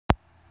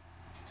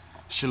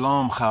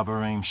Shalom,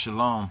 Chabarim,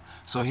 shalom.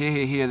 So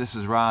here, this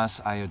is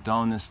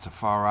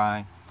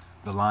RastafariJews,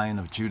 the Lion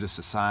of Judah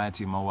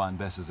Society, Moan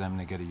Besazem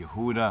Negeda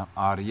Yehuda,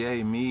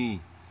 Aryeh,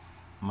 me,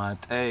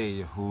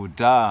 Mate,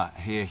 Yehuda,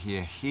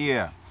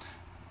 here.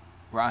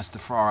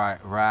 Rastafari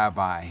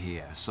Rabbi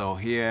here. So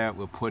here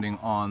we're putting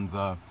on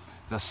the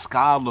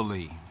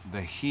scholarly,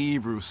 the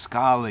Hebrew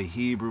scholarly,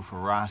 Hebrew for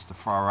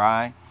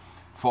Rastafari,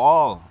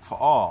 for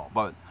all.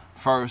 But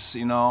first,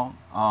 to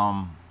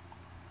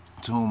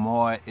whom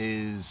more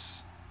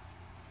is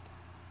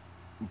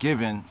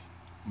given,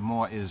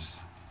 more is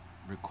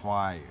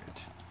required.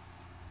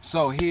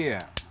 So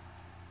here,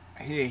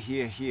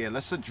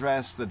 let's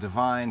address the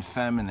divine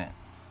feminine.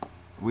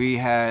 We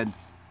had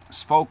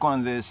spoke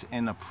on this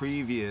in a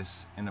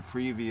previous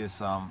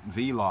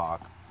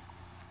vlog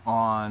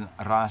on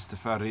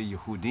Rastafari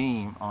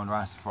Yehudim, on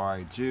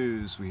Rastafari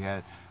Jews. We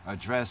had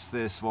addressed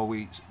this. Well,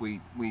 we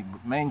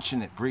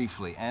mentioned it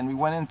briefly, and we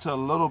went into a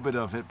little bit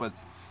of it, but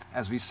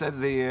as we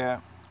said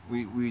there,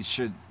 we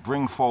should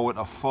bring forward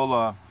a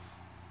fuller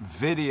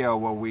video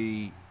where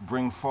we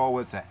bring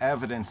forward the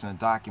evidence and the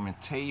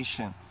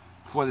documentation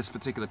for this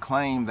particular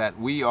claim that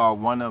we are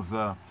one of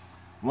the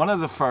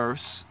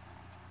first,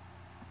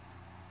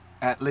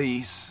 at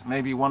least,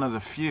 maybe one of the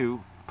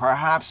few,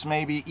 perhaps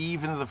maybe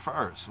even the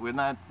first. We're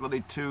not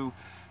really too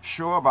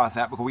sure about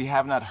that because we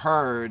have not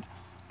heard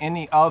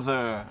any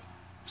other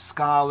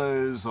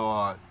scholars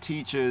or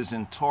teachers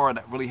in Torah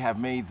that really have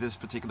made this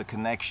particular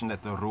connection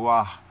that the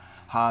Ruach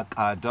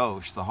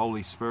HaKadosh, the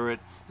Holy Spirit,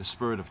 the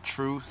Spirit of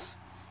Truth,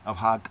 of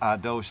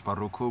HaKadosh,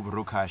 Baruch Hu,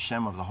 Baruch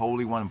Hashem, of the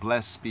Holy One,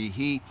 blessed be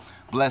He,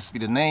 blessed be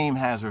the name,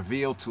 has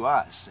revealed to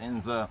us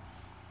in the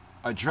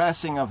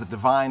addressing of the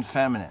divine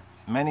feminine.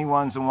 Many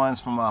ones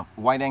from a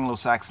white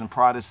Anglo-Saxon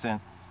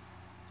Protestant,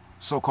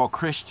 so-called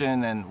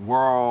Christian and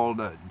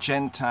world,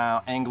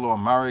 Gentile,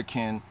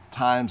 Anglo-American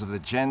times of the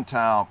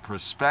Gentile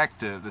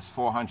perspective, this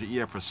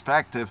 400-year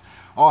perspective,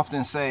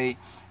 often say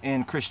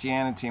in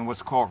Christianity and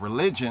what's called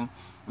religion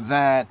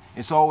that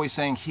it's always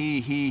saying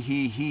he,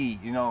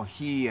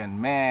 he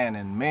and man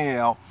and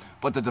male,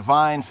 but the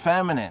divine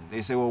feminine,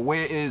 they say, well,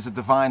 where is the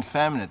divine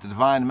feminine? The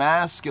divine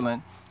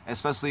masculine,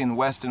 especially in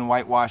Western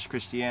whitewashed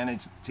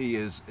Christianity,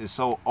 is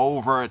so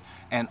overt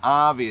and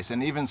obvious,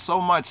 and even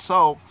so much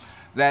so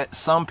that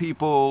some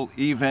people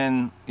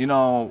even,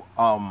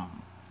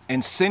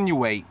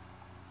 insinuate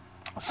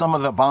some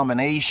of the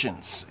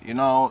abominations,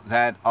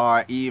 that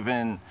are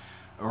even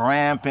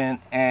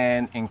rampant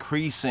and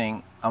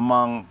increasing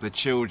among the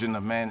children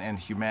of men and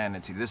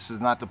humanity. This is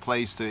not the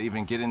place to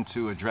even get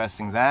into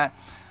addressing that,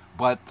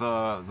 but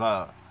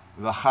the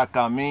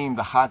Hakamim,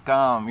 the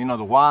Hakam,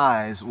 the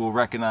wise will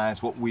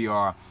recognize what we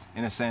are,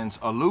 in a sense,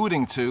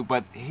 alluding to.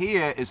 But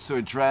here is to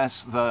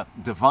address the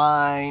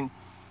divine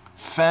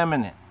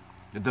feminine.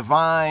 The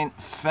divine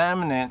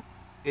feminine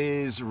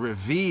is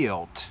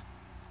revealed,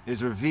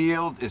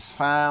 is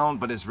found,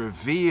 but is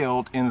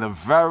revealed in the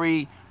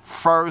very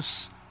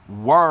first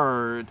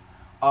word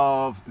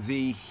of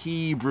the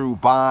Hebrew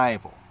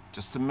Bible.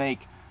 Just to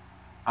make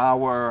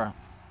our,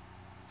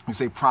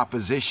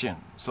 proposition,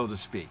 so to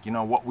speak,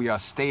 what we are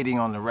stating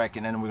on the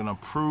record, and we're going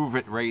to prove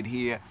it right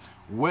here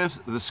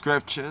with the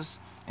scriptures,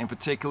 and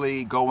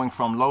particularly going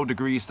from low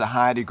degrees to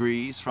high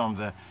degrees, from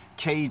the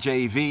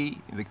KJV,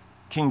 the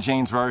King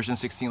James Version,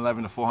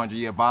 1611, the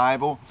 400-year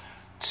Bible,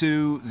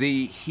 to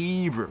the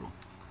Hebrew.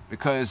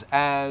 Because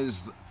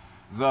as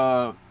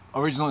the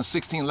original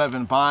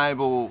 1611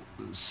 Bible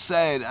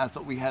said, I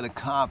thought we had a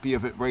copy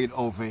of it right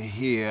over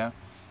here.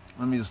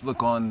 Let me just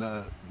look on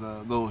the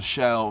little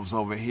shelves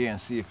over here and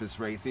see if it's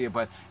right there.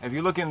 But if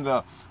you look in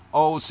the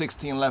old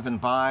 1611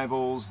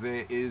 Bibles,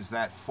 there is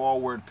that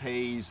forward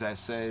page that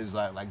says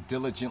like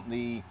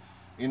diligently,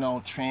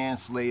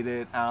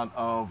 translated out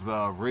of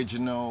the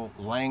original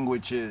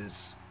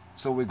languages.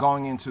 So we're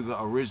going into the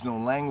original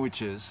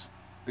languages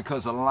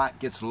because a lot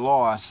gets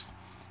lost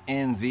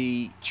in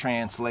the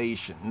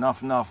translation.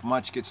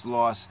 Much gets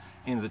lost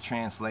in the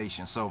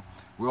translation. So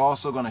we're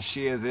also going to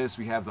share this.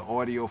 We have the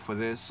audio for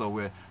this, so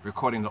we're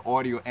recording the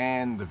audio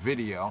and the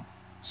video.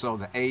 So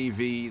the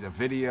AV, the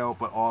video,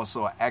 but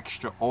also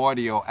extra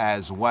audio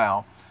as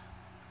well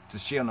to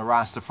share on the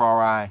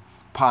Rastafari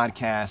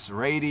Podcast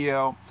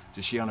Radio,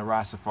 to share on the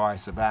Rastafari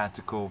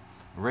Sabbatical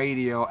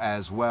Radio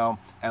as well,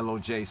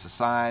 LOJS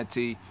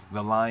Society,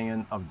 the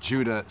Lion of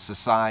Judah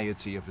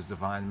Society of His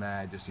Divine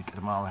Majesty,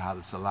 Kamala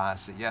Haile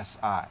Selassie. Yes,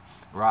 I,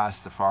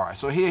 Rastafari.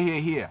 So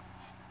here.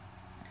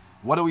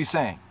 What are we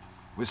saying?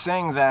 We're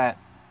saying that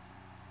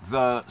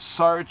the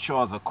search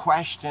or the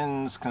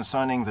questions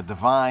concerning the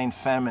divine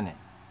feminine,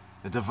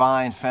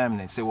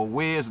 say, well,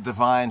 where's the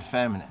divine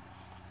feminine?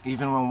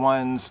 Even when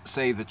ones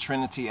say the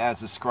Trinity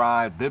as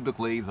described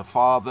biblically, the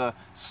Father,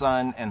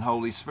 Son, and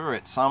Holy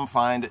Spirit, some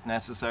find it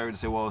necessary to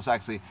say, well, it's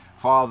actually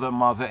Father,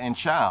 Mother, and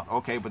Child.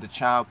 Okay, but the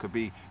child could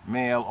be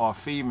male or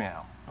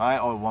female, right?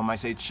 Or one might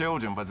say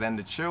children, but then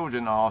the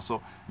children are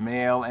also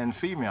male and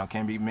female,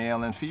 can be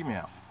male and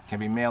female. Can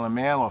be male and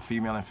male or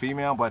female and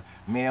female, but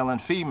male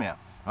and female,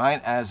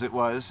 right? As it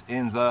was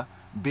in the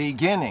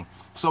beginning.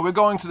 So we're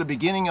going to the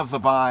beginning of the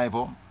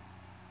Bible,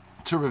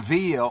 to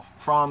reveal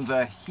from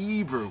the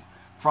Hebrew,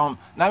 from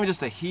not even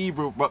just a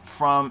Hebrew, but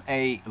from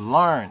a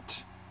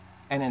learned,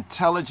 an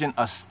intelligent,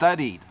 a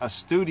studied, a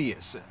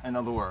studious, in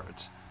other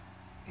words,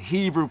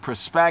 Hebrew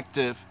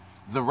perspective,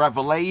 the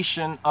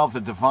revelation of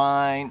the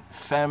divine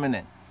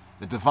feminine.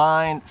 The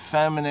divine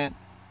feminine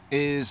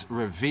is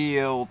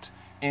revealed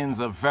in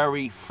the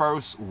very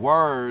first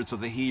words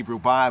of the Hebrew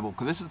Bible.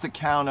 Because this is to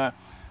counter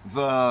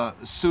the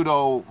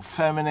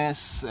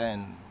pseudo-feminists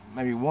and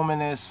maybe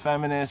womanists,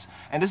 feminists.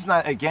 And this is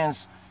not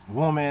against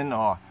women,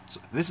 or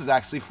this is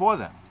actually for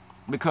them.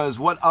 Because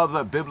what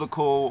other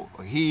biblical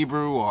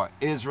Hebrew or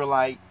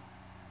Israelite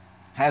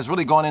has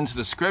really gone into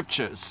the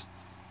scriptures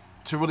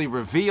to really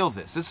reveal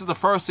this? This is the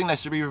first thing that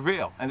should be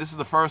revealed. And this is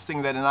the first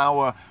thing that in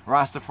our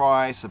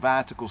Rastafari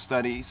sabbatical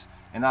studies,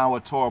 in our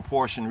Torah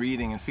portion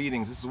reading and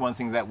feedings, this is one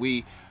thing that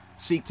we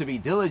seek to be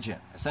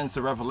diligent, since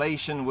the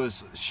revelation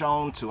was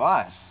shown to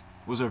us,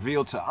 was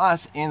revealed to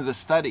us in the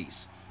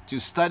studies. To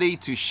study,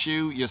 to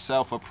shew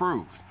yourself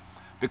approved.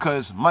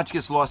 Because much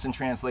gets lost in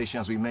translation,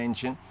 as we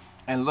mentioned,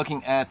 and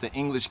looking at the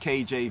English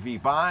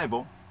KJV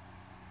Bible,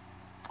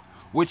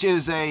 which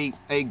is a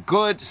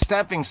good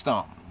stepping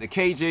stone. The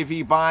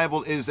KJV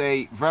Bible is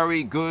a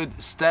very good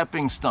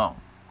stepping stone.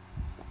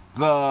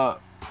 The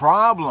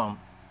problem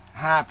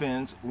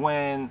happens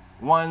when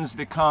ones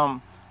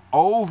become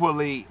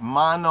overly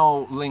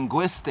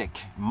monolinguistic,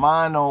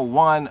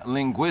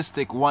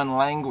 linguistic, one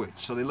language.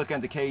 So they look at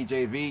the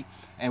KJV,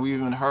 and we've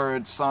even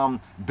heard some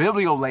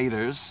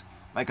bibliolaters,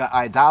 like an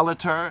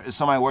idolater, if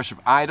somebody worship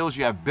idols,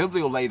 you have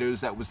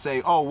bibliolaters that would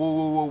say, oh, woo,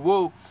 woo, woo,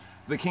 woo,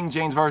 the King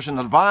James Version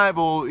of the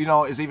Bible, you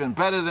know, is even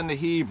better than the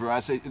Hebrew. I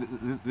say,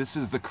 this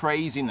is the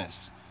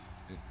craziness,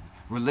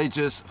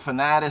 religious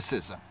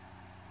fanaticism,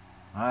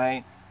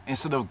 right?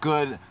 Instead of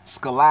good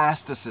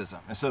scholasticism,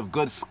 instead of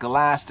good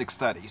scholastic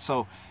study.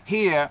 So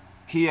here,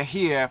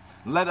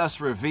 let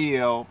us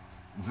reveal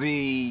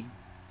the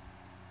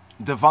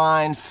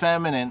divine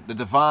feminine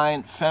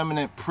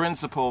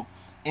principle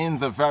in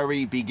the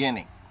very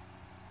beginning.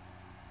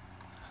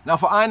 Now,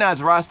 for I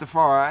as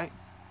Rastafari,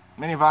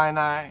 many of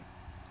I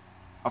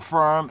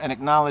affirm and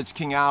acknowledge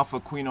King Alpha,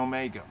 Queen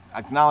Omega.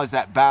 Acknowledge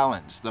that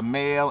balance, the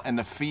male and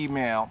the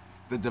female,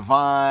 the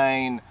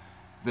divine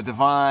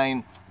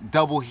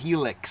double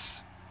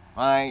helix,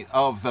 right,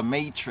 of the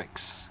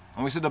Matrix.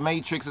 When we say the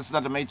Matrix, it's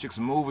not the Matrix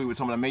movie. We're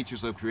talking about the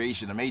Matrix of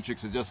creation. The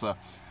Matrix is just a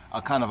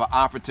kind of an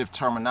operative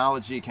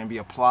terminology. It can be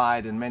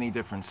applied in many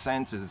different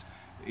senses,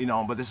 you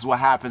know, but this is what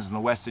happens in the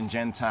Western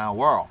Gentile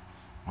world,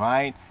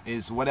 right?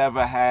 Is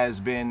whatever has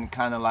been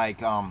kind of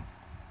like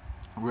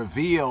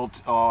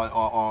revealed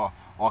or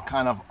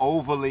kind of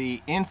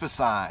overly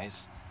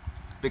emphasized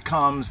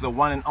becomes the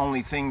one and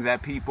only thing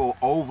that people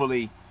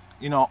overly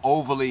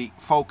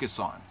focus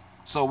on.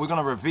 So we're going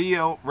to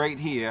reveal right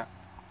here,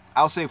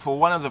 I'll say for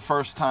one of the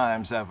first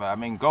times ever. I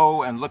mean,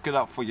 go and look it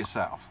up for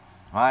yourself,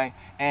 right?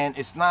 And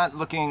it's not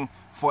looking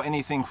for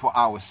anything for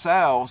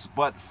ourselves,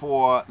 but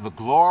for the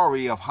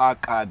glory of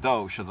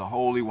HaKadosh, or the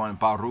Holy One,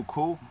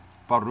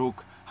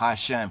 Baruch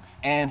Hashem,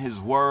 and His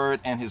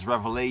Word and His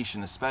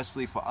revelation,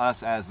 especially for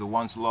us as the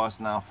once lost,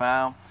 now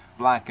found,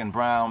 black and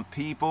brown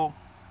people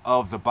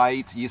of the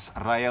Beit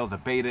Yisrael, the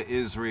Beta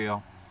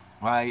Israel,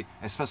 right?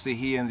 Especially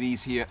here in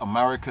these here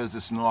Americas,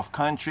 this North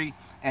Country,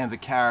 and the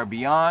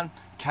Caribbean,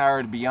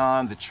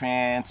 the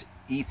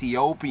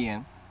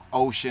trans-Ethiopian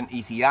ocean,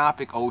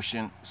 Ethiopic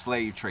ocean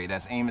slave trade.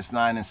 As Amos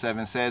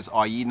 9:7 says,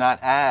 are ye not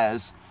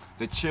as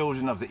the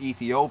children of the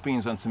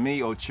Ethiopians unto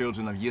me, O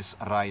children of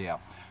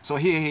Yisrael? So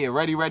here,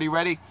 ready,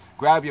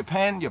 grab your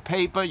pen, your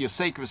paper, your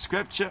sacred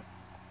scripture,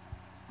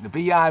 the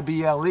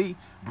Bible,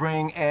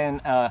 bring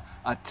an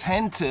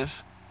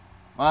attentive,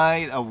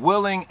 right, a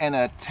willing and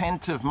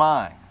attentive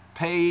mind.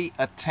 Pay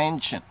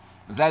attention.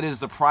 That is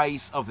the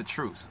price of the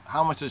truth.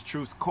 How much does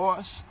truth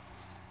cost?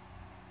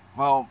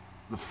 Well,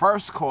 the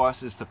first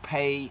cost is to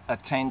pay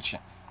attention.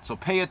 So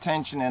pay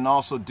attention and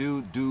also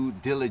do due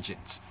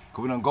diligence.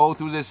 We're going to go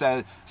through this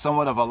at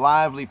somewhat of a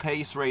lively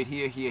pace right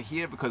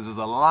here, because there's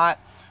a lot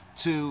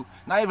to,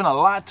 not even a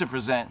lot to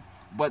present,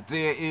 but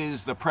there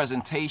is the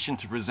presentation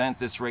to present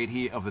this right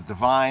here of the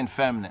divine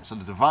feminine. So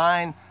the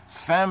divine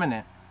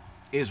feminine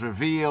is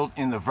revealed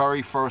in the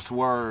very first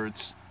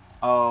words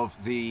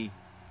of the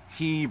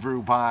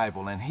Hebrew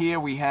Bible. And here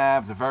we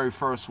have the very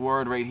first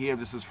word right here.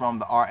 This is from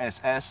the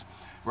RSS,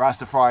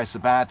 Rastafari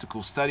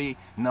Sabbatical Study,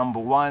 number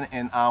 1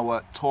 in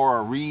our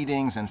Torah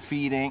readings and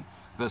feeding,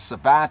 the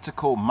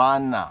sabbatical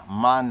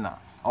manna,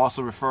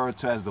 also referred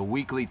to as the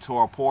weekly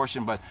Torah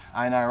portion, but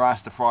I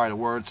Rastafari, the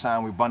word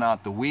sign, we bun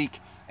out the week,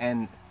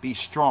 and be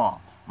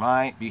strong,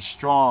 right? Be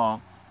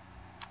strong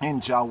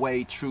in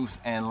Yahweh, truth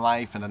and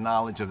life, and the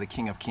knowledge of the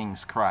King of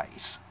Kings,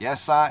 Christ.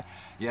 Yes, I.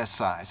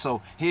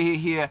 So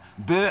here,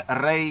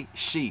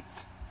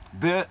 Bereshith.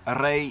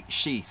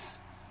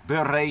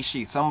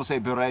 Some will say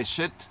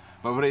Bereshit,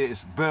 but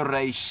it's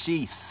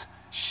Bereshith.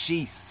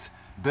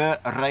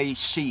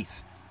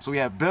 Bereshith. So we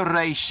have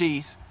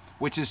Bereshith,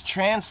 which is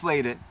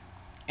translated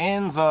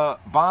in the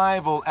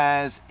Bible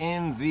as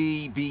in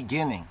the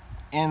beginning.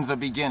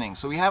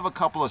 So we have a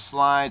couple of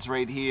slides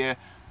right here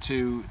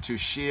to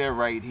share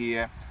right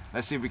here.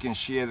 Let's see if we can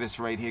share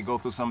this right here. Go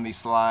through some of these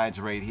slides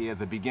right here at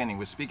the beginning.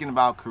 We're speaking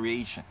about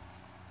creation,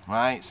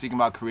 right? Speaking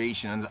about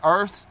creation. And the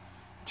earth,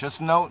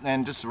 just note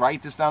and just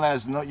write this down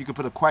as a note. You could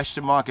put a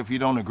question mark if you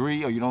don't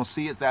agree or you don't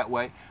see it that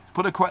way.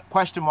 Put a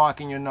question mark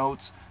in your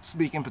notes,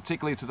 speaking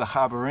particularly to the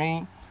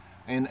Habarim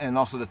and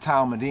also the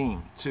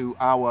Talmudim, to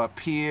our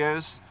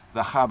peers,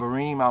 the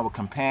Habarim, our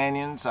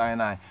companions and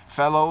our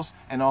fellows,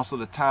 and also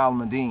the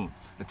Talmudim.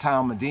 The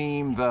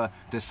Talmudim, the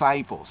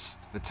disciples,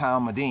 the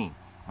Talmudim.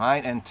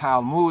 Right? And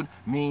Talmud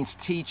means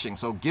teaching.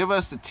 So give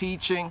us the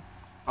teaching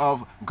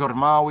of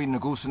Gurmawi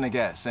Nagusa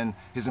Neges. And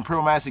His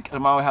Imperial Majesty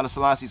Gurmawi Haile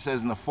Selassie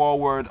says in the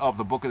foreword of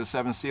the Book of the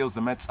Seven Seals,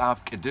 the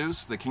Metzaf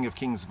Kedus, the King of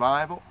Kings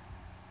Bible,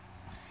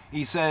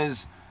 he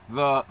says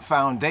the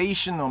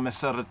foundational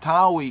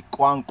Meseratawi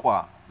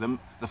Kwankwa,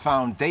 the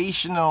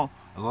foundational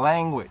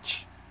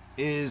language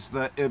is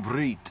the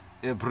Ibrit,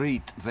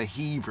 the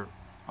Hebrew.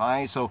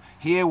 Right? So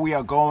here we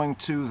are going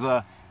to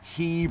the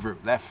Hebrew,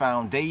 that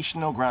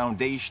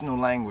groundational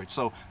language.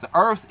 So the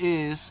earth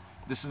is,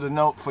 this is the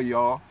note for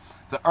y'all,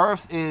 the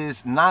earth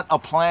is not a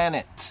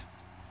planet.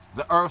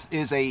 The earth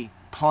is a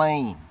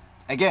plane.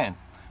 Again,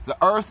 the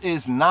earth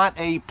is not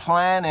a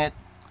planet.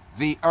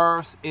 The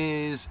earth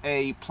is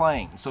a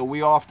plane. So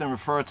we often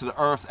refer to the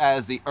earth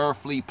as the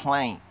earthly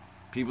plane.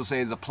 People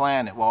say the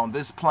planet. Well, on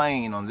this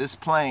plane,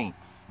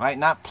 right?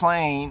 Not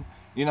plane,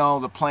 you know,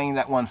 the plane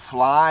that one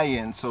fly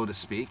in, so to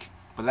speak.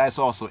 But that's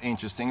also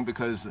interesting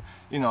because,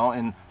 you know,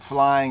 in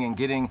flying and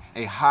getting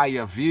a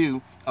higher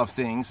view of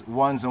things,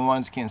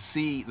 ones can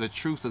see the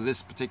truth of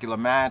this particular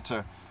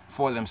matter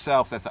for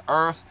themselves, that the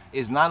earth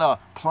is not a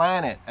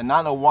planet and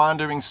not a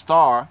wandering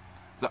star.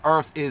 The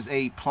earth is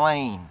a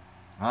plane,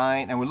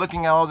 right? And we're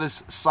looking at all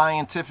this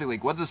scientifically.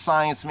 What does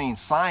science mean?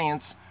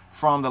 Science,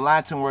 from the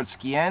Latin word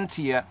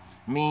scientia,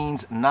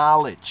 means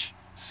knowledge.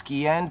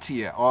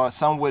 Scientia, or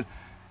some would...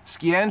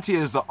 Scientia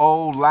is the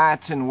old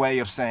Latin way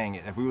of saying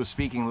it. If we were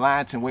speaking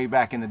Latin way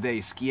back in the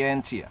day,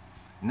 scientia.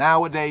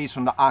 Nowadays,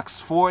 from the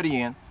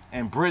Oxfordian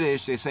and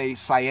British, they say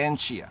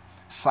scientia.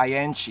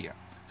 Scientia.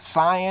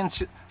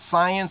 Science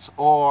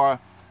or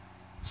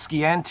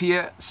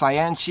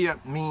scientia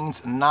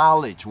means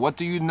knowledge. What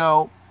do you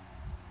know,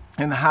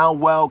 and how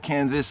well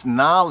can this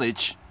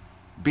knowledge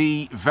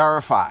be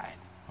verified?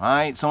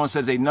 Right? Someone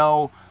says they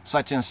know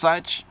such and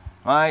such.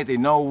 Right? They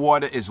know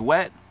water is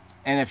wet.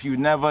 And if you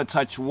never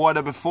touched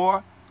water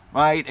before,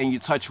 right, and you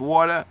touch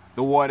water,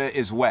 the water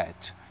is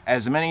wet.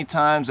 As many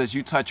times as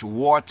you touch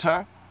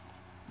water,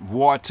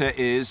 water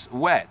is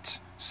wet.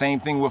 Same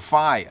thing with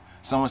fire.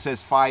 Someone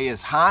says fire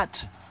is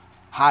hot,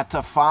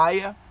 hotter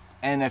fire.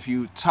 And if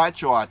you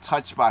touch or are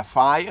touched by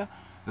fire,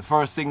 the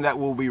first thing that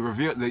will be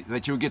revealed,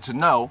 that you will get to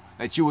know,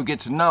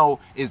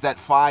 is that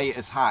fire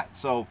is hot.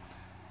 So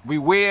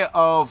beware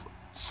of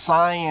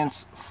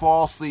science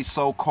falsely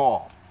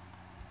so-called.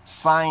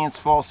 Science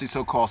falsely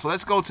so-called. So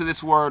let's go to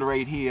this word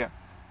right here.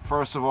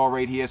 First of all,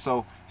 right here.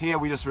 So here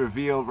we just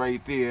revealed right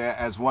there,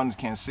 as one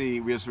can see,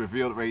 we just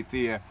revealed right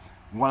there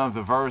one of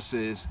the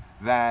verses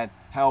that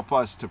help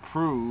us to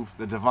prove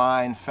the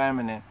divine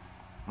feminine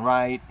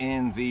right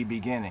in the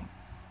beginning.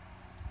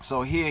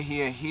 So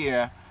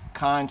here,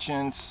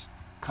 conscience,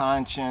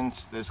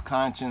 there's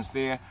conscience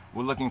there.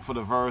 We're looking for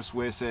the verse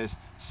where it says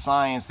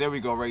science. There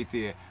we go, right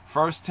there.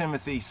 1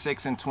 Timothy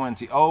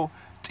 6:20. O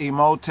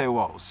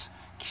Timotheos,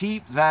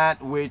 keep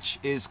that which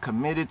is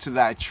committed to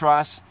thy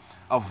trust,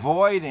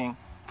 avoiding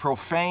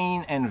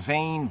profane and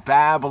vain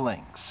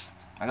babblings.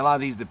 Like a lot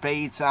of these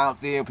debates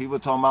out there, people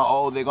talking about,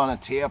 oh, they're going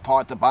to tear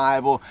apart the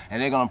Bible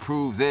and they're going to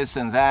prove this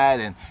and that,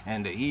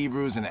 and the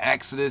Hebrews and the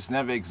Exodus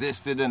never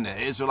existed and the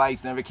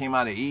Israelites never came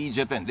out of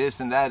Egypt and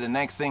this and that and the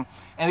next thing.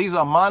 And these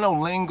are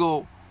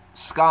monolingual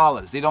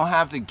scholars. They don't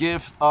have the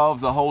gift of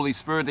the Holy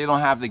Spirit. They don't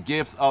have the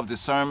gift of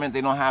discernment.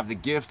 They don't have the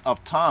gift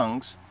of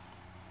tongues.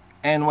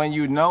 And when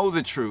you know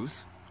the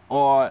truth,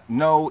 or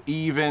know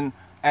even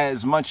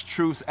as much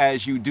truth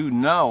as you do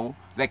know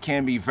that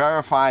can be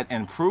verified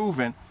and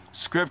proven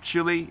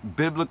scripturally,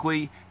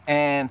 biblically,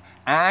 and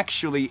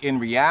actually in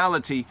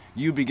reality,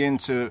 you begin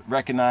to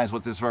recognize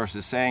what this verse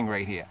is saying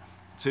right here.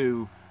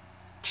 To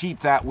keep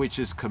that which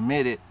is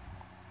committed,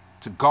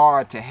 to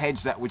guard, to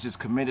hedge that which is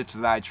committed to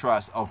thy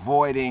trust,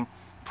 avoiding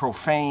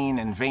profane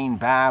and vain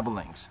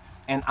babblings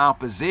and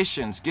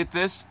oppositions. Get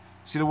this?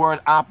 See the word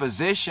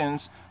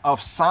oppositions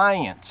of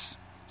science.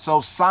 So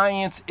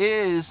science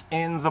is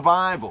in the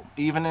Bible,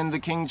 even in the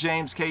King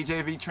James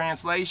KJV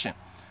translation.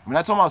 We're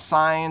not talking about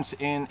science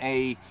in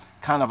a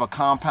kind of a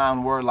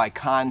compound word like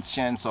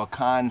conscience or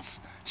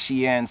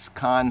conscience,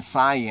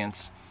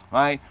 conscience,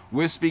 right?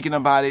 We're speaking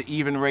about it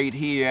even right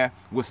here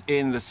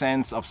within the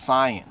sense of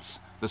science,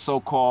 the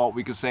so-called,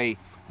 we could say,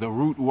 the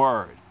root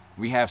word.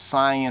 We have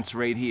science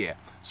right here.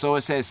 So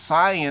it says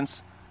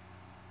science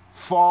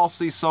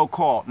falsely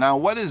so-called. Now,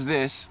 what is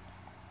this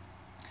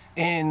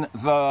in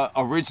the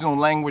original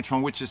language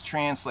from which it's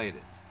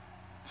translated?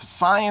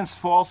 Science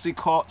falsely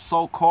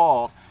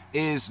so-called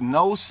is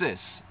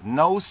gnosis.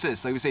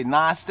 Gnosis, like we say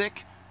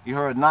Gnostic, you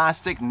heard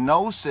Gnostic,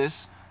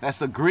 gnosis, that's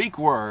the Greek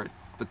word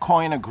to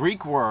coin a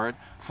Greek word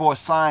for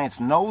science,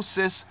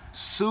 gnosis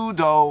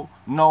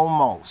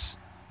pseudonomos.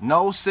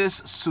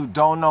 Gnosis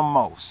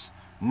pseudonomos.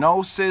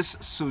 Gnosis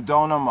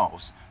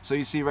pseudonomos. So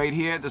you see right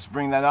here, let's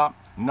bring that up.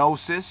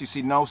 Gnosis, you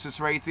see gnosis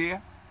right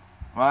there?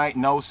 Right,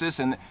 gnosis,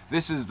 and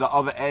this is the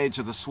other edge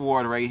of the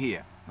sword right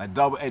here. A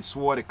double-edged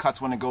sword, it cuts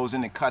when it goes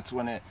in, it cuts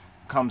when it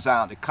comes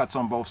out. It cuts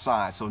on both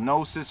sides. So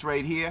gnosis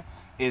right here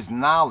is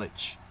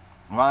knowledge,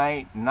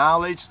 right?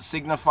 Knowledge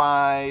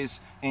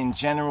signifies, in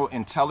general,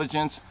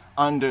 intelligence,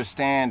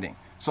 understanding.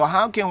 So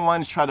how can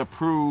one try to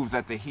prove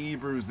that the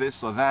Hebrews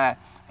this or that,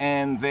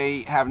 and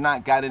they have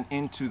not gotten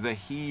into the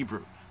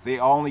Hebrew? They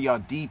only are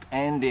deep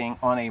ending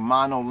on a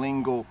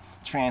monolingual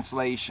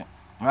translation,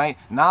 right?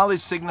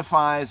 Knowledge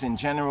signifies, in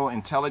general,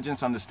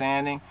 intelligence,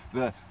 understanding.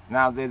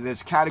 Now,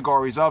 there's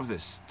categories of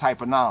this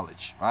type of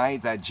knowledge,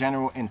 right? That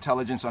general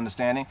intelligence,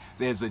 understanding.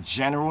 There's the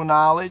general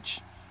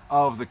knowledge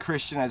of the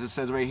Christian, as it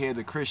says right here,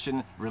 the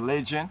Christian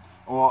religion,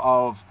 or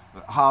of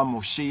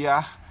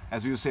HaMoshiach,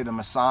 as we would say, the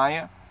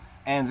Messiah.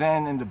 And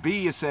then in the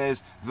B, it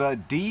says the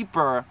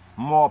deeper,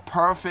 more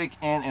perfect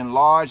and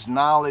enlarged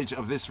knowledge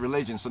of this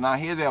religion. So now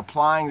here they're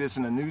applying this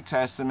in the New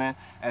Testament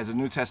as a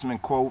New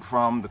Testament quote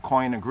from the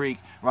Koine Greek,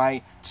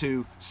 right,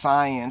 to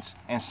science,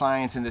 and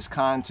science in this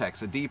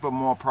context. A deeper,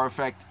 more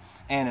perfect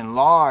and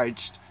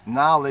enlarged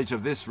knowledge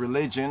of this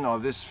religion, or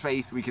this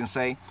faith, we can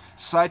say,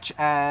 such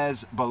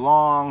as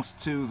belongs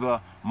to the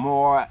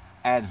more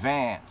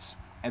advanced.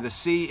 And the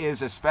C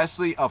is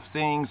especially of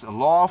things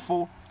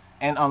lawful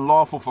and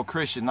unlawful for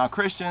Christians. Now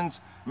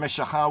Christians,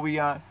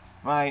 Meshahawiyan,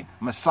 right,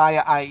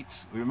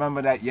 Messiahites,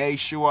 remember that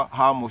Yeshua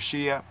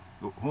HaMoshiach,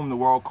 whom the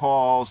world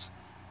calls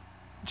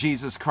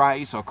Jesus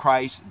Christ, or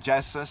Christ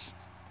Jesus,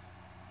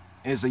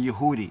 is a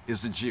Yehudi,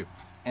 is a Jew.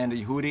 And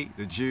the Yehudi,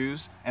 the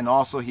Jews, and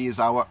also he is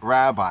our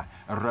rabbi,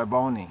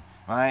 Rabboni,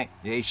 right?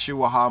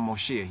 Yeshua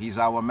HaMoshiach, he's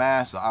our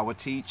master, our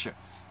teacher,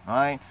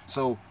 right?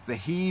 So the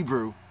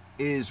Hebrew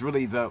is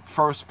really the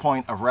first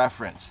point of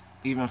reference,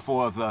 even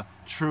for the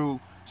true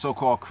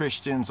so-called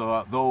Christians,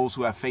 or those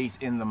who have faith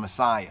in the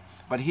Messiah.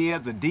 But here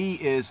the D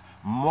is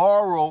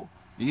moral,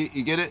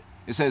 you get it?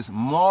 It says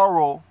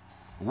moral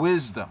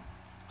wisdom,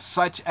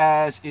 such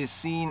as is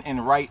seen in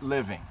right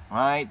living,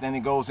 right? Then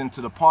it goes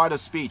into the part of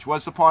speech.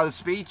 What's the part of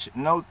speech?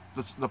 Note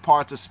the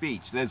parts of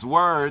speech. There's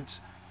words,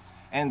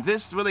 and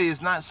this really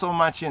is not so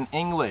much in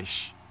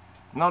English.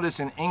 Notice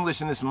in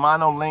English, in this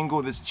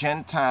monolingual, this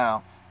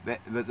Gentile,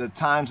 the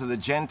times of the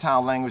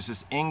Gentile language,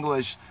 this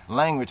English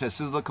language, as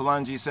Sizzler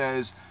Kalungi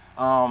says,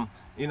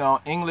 you know,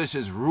 English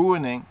is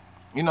ruining,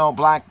 you know,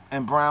 black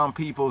and brown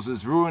peoples,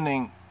 is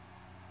ruining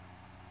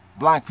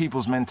black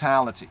people's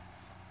mentality,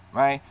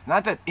 right?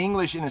 Not that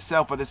English in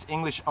itself, but it's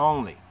English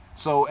only.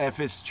 So if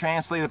it's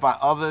translated by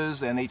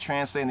others and they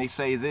translate and they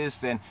say this,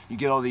 then you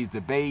get all these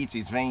debates,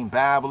 these vain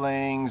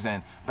babblings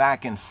and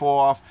back and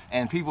forth,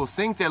 and people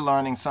think they're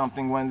learning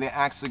something when they're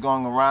actually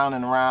going around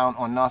and around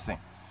on nothing.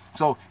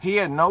 So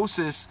here,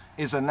 gnosis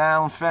is a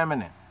noun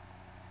feminine.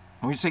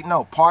 When you say,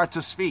 no, parts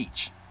of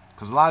speech,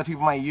 because a lot of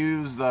people might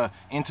use the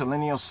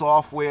interlinear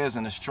softwares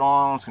and the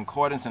Strong's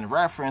Concordance and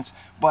reference,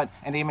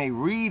 and they may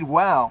read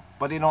well,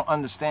 but they don't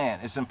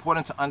understand. It's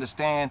important to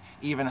understand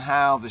even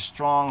how the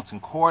Strong's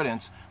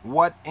Concordance,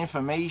 what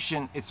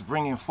information it's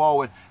bringing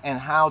forward, and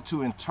how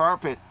to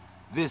interpret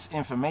this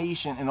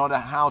information in order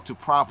how to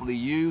properly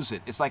use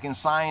it. It's like in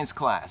science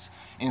class.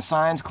 In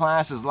science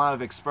class, there's a lot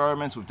of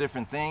experiments with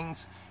different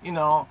things. You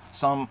know,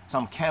 some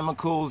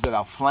chemicals that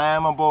are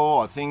flammable,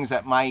 or things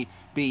that might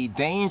be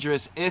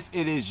dangerous if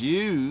it is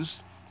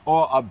used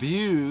or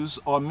abused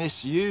or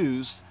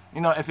misused,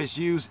 you know, if it's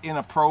used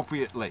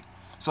inappropriately.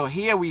 So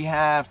here we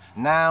have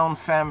noun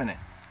feminine.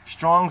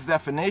 Strong's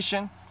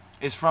definition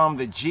is from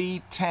the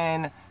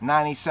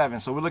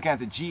G1097. So we're looking at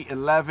the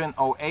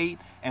G1108,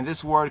 and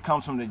this word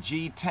comes from the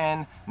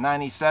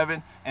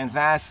G1097, and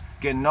that's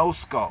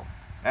gnosko.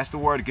 That's the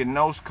word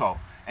gnosko.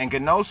 And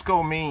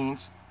gnosko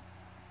means,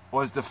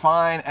 or is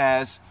defined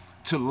as,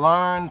 to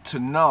learn, to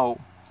know,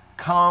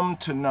 come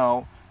to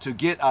know, to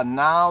get a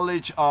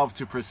knowledge of,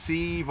 to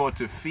perceive, or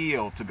to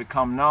feel, to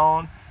become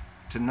known,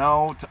 to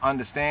know, to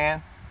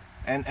understand.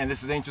 And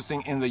this is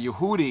interesting, in the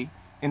Yehudi,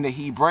 in the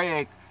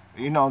Hebraic,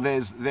 you know,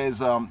 there's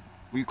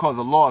we call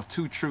the law of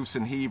two truths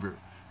in Hebrew,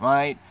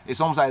 right? It's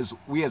almost as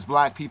we as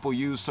black people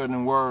use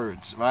certain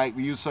words, right?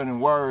 We use certain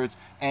words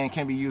and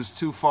can be used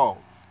twofold.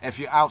 If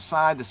you're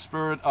outside the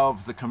spirit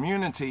of the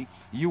community,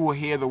 you will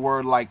hear the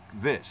word like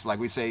this, like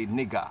we say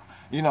nigga,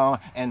 you know,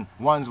 and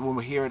ones will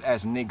hear it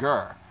as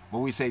nigger.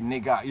 When we say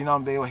nigga, you know,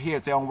 they will hear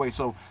it their own way.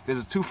 So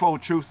there's a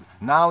twofold truth,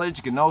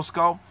 knowledge,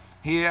 gnosko,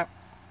 here,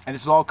 and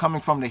this is all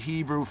coming from the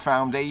Hebrew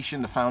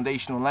foundation, the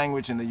foundational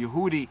language, and the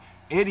Yehudi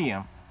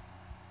idiom.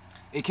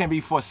 It can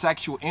be for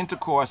sexual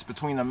intercourse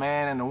between a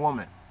man and a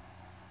woman.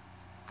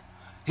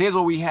 Here's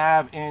what we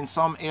have in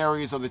some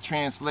areas of the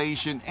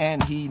translation,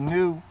 and he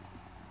knew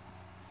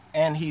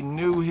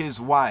his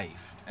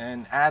wife,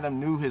 and Adam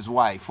knew his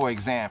wife, for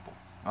example,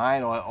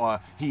 right? Or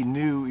he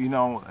knew, you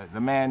know,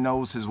 the man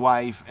knows his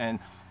wife, and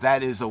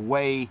that is a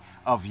way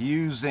of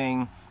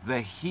using the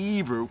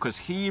Hebrew, because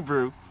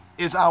Hebrew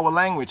is our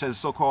language as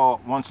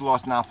so-called once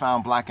lost, now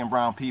found black and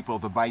brown people,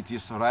 the Beit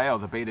Yisrael,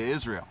 the Beta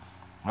Israel.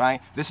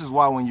 Right? This is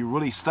why when you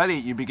really study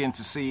it, you begin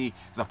to see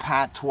the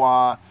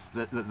patois,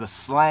 the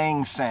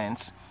slang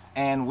sense,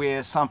 and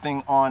where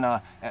something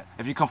on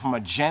if you come from a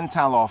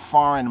Gentile or a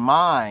foreign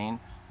mind,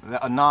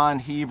 a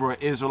non-Hebrew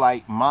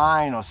Israelite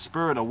mind or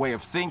spirit or way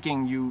of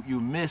thinking, you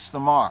miss the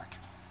mark.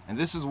 And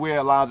this is where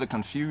a lot of the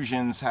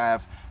confusions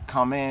have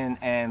come in,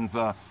 and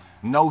the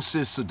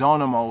gnosis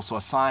pseudonymos,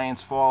 or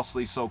science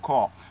falsely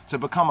so-called. To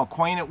become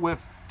acquainted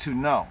with, to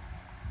know.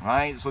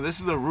 Right? So this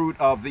is the root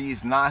of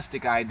these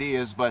Gnostic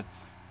ideas, but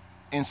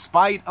in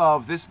spite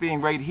of this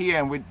being right here,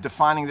 and we're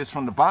defining this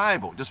from the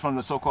Bible, just from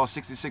the so-called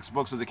 66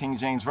 books of the King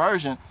James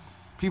Version,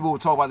 people will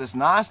talk about this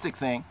Gnostic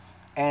thing,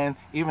 and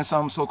even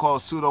some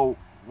so-called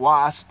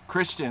pseudo-WASP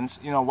Christians,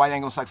 white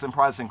Anglo-Saxon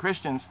Protestant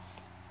Christians,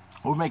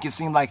 will make it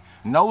seem like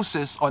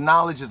gnosis or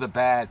knowledge is a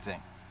bad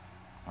thing.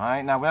 All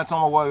right, now we're not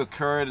talking about what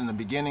occurred in the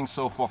beginning,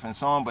 so forth and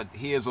so on, but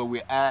here's where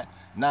we're at,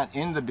 not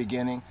in the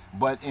beginning,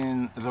 but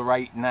in the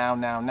right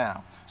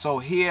now. So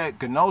here,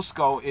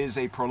 gnosko is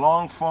a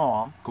prolonged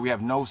form, because we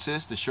have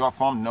gnosis, the short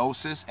form,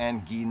 gnosis,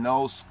 and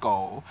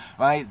ginosko,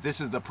 right? This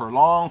is the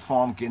prolonged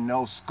form,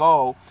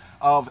 ginosko,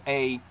 of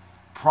a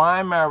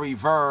primary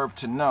verb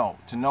to know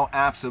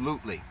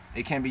absolutely.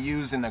 It can be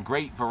used in a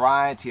great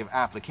variety of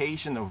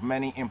application of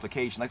many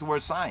implications, like the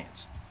word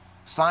science.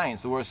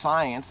 The word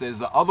science, there's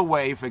the other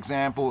way, for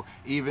example,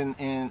 even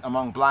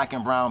among black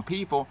and brown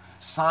people,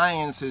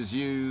 science is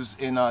used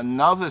in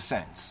another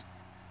sense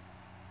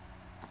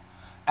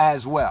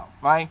as well,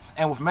 right?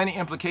 And with many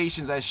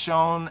implications as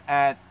shown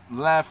at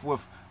left,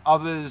 with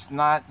others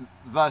not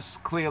thus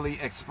clearly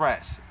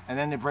expressed. And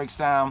then it breaks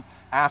down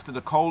after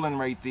the colon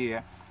right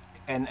there,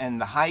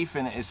 and the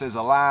hyphen, it says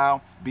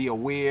allow, be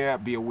aware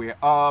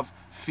of,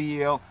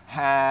 feel,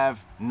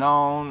 have,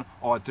 known,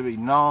 or to be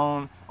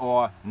known,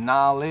 or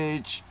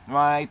knowledge,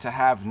 right? To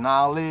have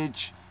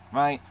knowledge,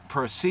 right?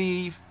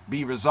 Perceive,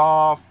 be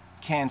resolved,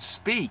 can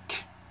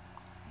speak,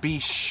 be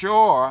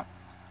sure,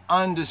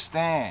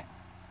 understand,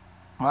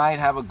 right?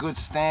 Have a good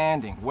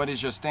standing. What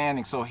is your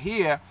standing? So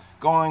here,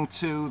 going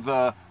to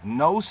the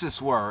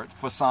gnosis word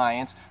for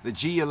science, the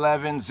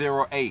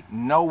G1108,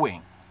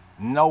 knowing,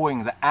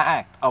 the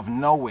act of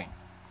knowing,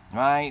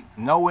 right?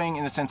 Knowing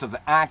in the sense of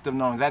the act of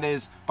knowing. That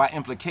is, by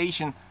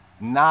implication,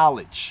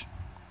 knowledge,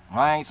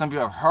 right? Some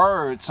people have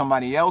heard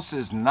somebody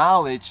else's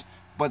knowledge,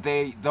 but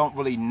they don't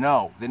really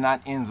know. They're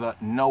not in the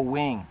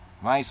knowing,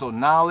 right? So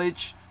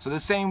knowledge, so the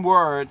same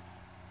word,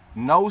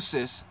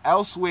 gnosis,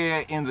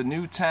 elsewhere in the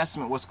New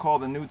Testament, what's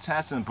called the New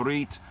Testament,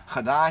 Brit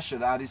Chadash,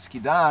 Aris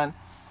Kidan,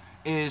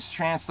 is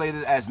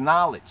translated as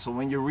knowledge. So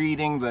when you're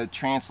reading the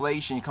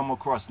translation, you come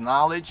across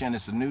knowledge, and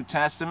it's the New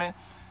Testament.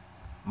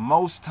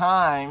 Most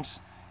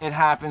times, it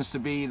happens to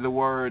be the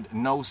word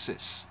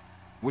gnosis,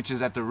 which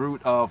is at the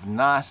root of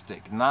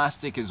Gnostic.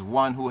 Gnostic is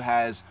one who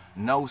has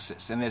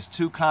gnosis, and there's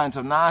two kinds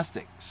of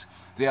Gnostics.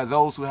 There are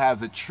those who have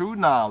the true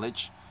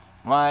knowledge,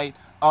 right,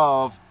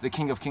 of the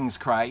King of Kings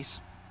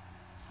Christ,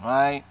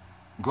 right,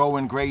 grow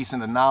in grace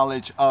and the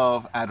knowledge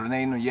of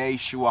Adonenu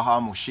Yeshua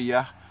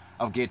HaMoshiach,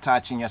 of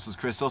Getachin Jesus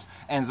Christos,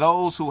 and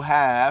those who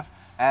have,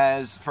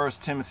 as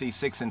 1 Timothy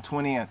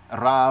 6:20, and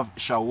Rav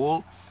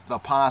Shaul, the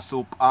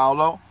Apostle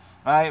Paulo,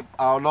 right,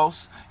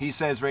 Paulos, he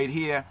says right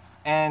here,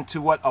 and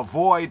to what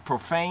avoid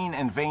profane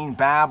and vain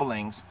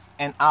babblings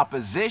and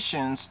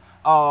oppositions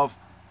of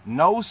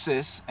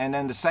gnosis. And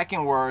then the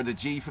second word, the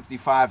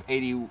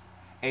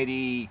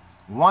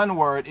G5581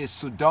 word, is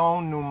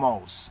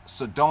pseudonymos.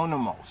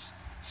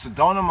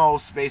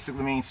 Pseudonymos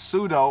basically means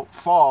pseudo,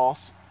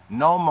 false,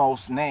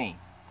 nomos, name.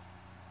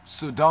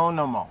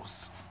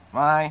 Pseudonymos,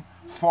 right?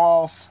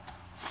 False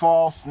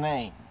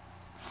name,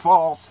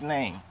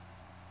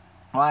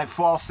 right?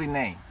 Falsely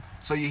named.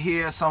 So you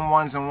hear some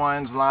ones and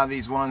ones, a lot of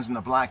these ones in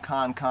the black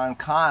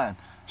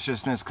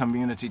consciousness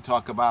community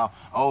talk about,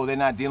 oh, they're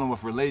not dealing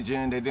with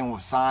religion, they're dealing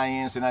with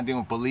science, they're not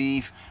dealing with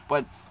belief.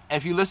 But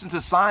if you listen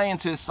to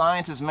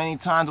scientists many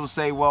times will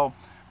say, well,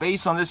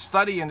 based on this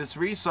study and this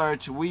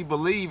research, we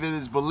believe it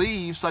is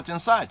believed such and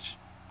such.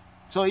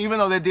 So even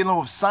though they're dealing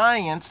with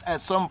science,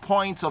 at some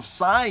points of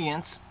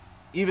science,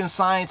 even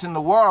science in the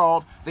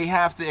world, they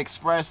have to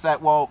express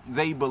that, well,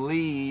 they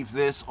believe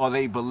this or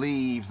they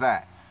believe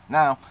that.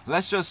 Now,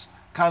 let's just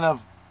kind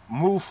of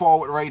move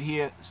forward right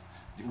here.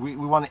 We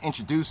want to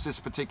introduce this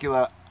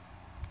particular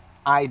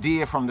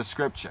idea from the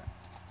scripture,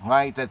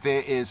 right? That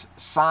there is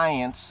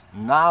science,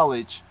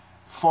 knowledge,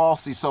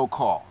 falsely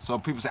so-called. So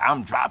people say,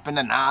 I'm dropping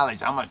the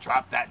knowledge, I'm going to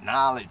drop that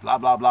knowledge, blah,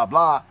 blah, blah,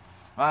 blah,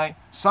 right?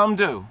 Some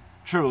do,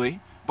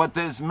 truly. But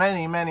there's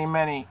many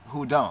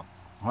who don't,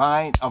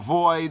 right?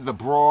 Avoid the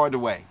broad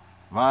way,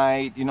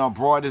 right?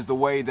 Broad is the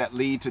way that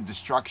leads to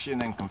destruction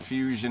and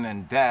confusion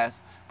and death,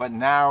 but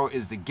narrow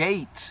is the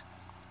gate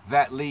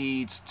that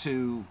leads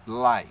to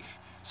life.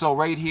 So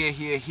right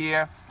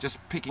here, just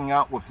picking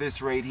up with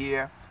this right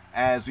here,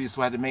 as we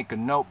still had to make a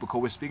note,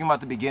 because we're speaking about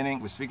the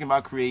beginning, we're speaking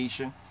about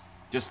creation,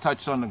 just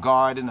touched on the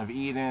Garden of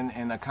Eden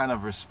in a kind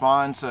of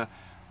response to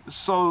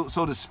so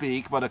to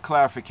speak, but a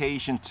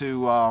clarification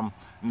to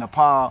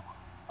Nepal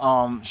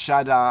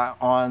Shada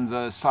on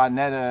the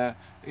Sarnetta,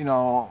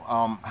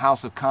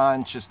 House of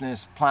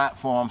Consciousness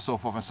platform, so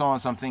forth and so on,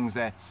 some things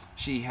that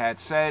she had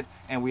said,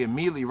 and we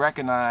immediately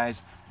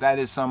recognize that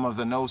is some of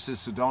the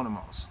Gnosis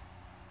Pseudonymos.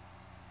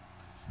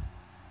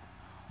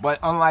 But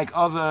unlike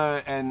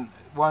other and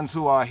ones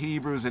who are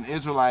Hebrews and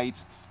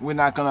Israelites, we're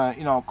not going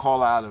to,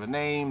 call out of a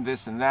name,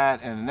 this and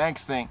that, and the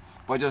next thing,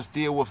 but just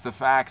deal with the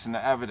facts and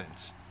the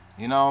evidence,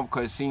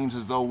 because it seems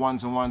as though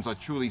ones and ones are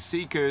truly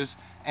seekers,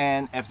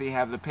 and if they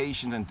have the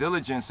patience and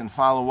diligence and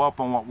follow up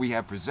on what we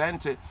have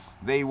presented,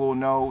 they will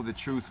know the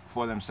truth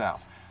for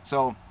themselves.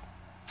 So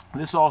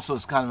this also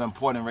is kind of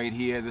important right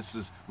here.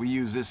 We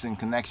use this in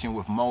connection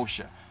with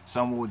Moshe.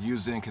 Some would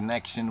use it in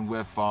connection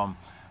with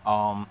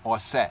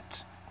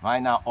Osset. Right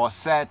now,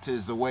 Osset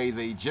is the way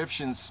the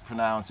Egyptians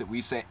pronounce it.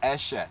 We say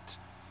Eshet,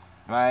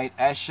 right?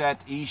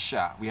 Eshet,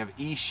 Isha. We have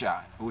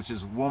Isha, which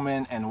is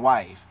woman and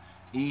wife.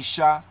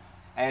 Isha,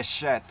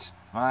 Eshet,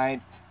 right?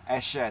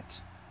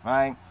 Eshet,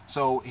 right?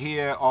 So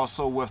here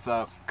also with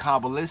the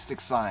Kabbalistic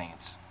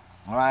science,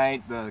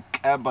 right? The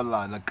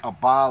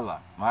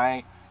Kabbalah,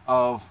 right?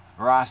 Of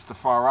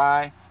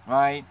Rastafari,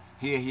 right?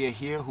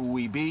 Here, who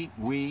we be?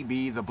 We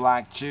be the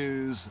black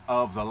Jews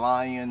of the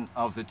Lion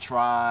of the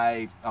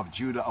tribe of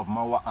Judah of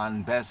Moa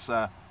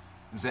Anbesa,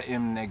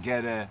 Ze'im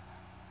Negede,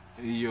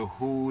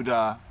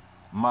 Yehuda,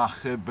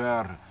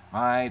 Machiber,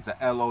 right? The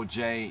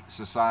LOJS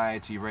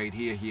society right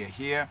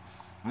here.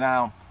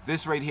 Now,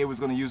 this right here was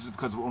going to use it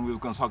because when we were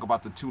going to talk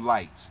about the two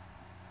lights,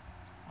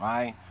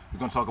 right? We're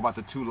going to talk about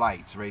the two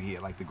lights right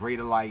here, like the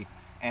greater light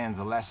and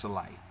the lesser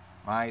light,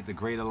 right? The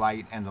greater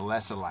light and the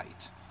lesser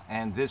light.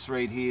 And this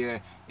right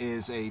here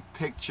is a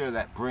picture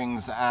that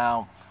brings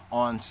out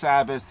on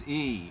Sabbath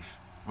Eve,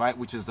 right,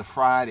 which is the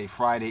Friday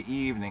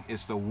evening.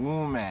 It's the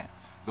woman,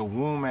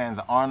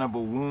 the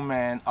honorable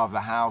woman of the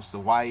house, the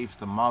wife,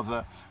 the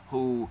mother,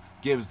 who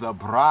gives the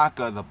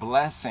bracha, the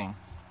blessing,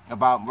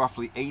 about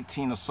roughly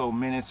 18 or so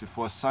minutes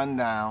before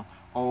sundown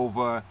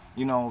over,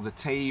 the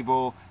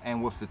table,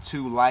 and with the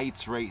two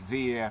lights right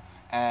there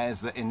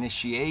as the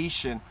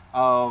initiation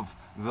of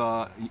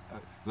the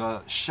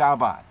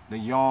Shabbat, the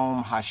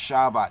Yom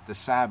HaShabbat, the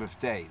Sabbath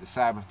day. The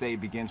Sabbath day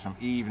begins from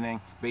evening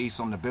based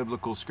on the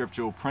biblical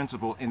scriptural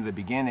principle in the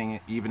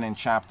beginning, even in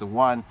chapter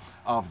 1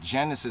 of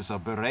Genesis,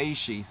 of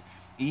Bereshith.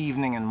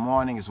 Evening and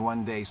morning is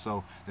one day,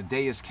 so the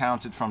day is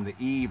counted from the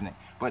evening.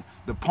 But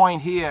the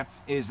point here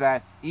is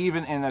that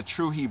even in a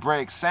true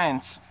Hebraic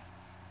sense,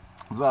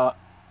 the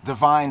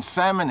divine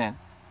feminine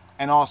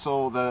and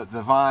also the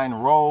divine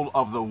role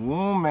of the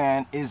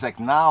woman is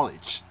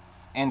acknowledged.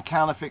 In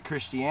counterfeit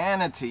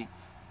Christianity,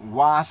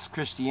 WASP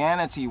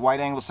Christianity, white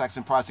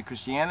Anglo-Saxon Protestant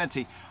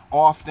Christianity,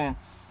 often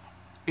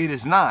it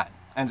is not.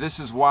 And this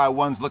is why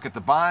ones look at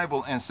the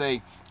Bible and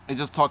say it's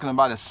just talking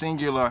about a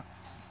singular,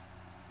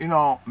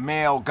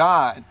 male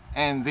God,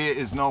 and there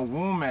is no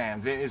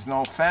woman, there is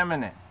no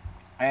feminine.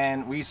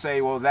 And we say,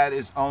 well, that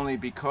is only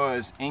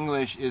because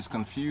English is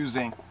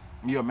confusing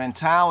your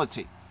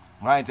mentality,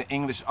 right? The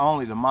English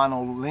only, the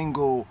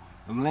monolingual,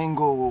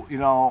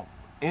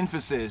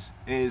 emphasis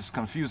is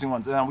confusing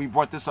ones. Now we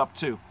brought this up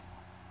too,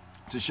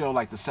 to show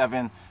like the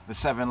seven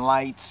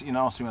lights,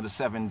 so the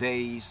 7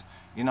 days,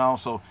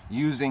 so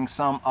using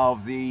some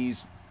of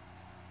these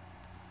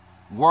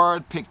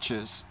word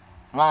pictures,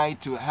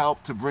 right, to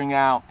help to bring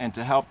out and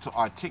to help to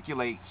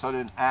articulate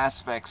certain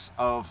aspects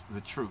of the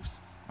truth,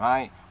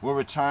 right? We'll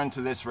return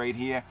to this right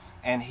here,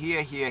 and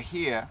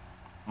here,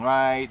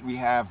 right, we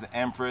have the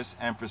Empress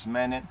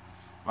Menen,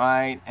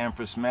 right?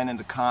 Empress Menen,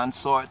 the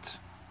consort,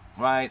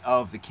 right,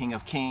 of the King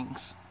of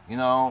Kings.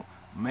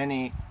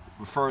 Many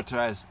refer to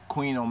as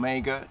Queen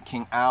Omega,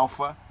 King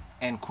Alpha,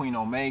 and Queen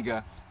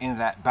Omega in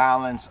that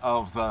balance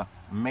of the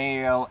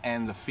male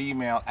and the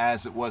female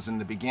as it was in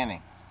the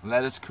beginning.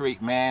 Let us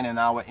create man in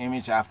our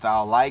image after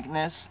our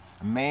likeness.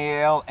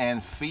 Male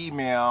and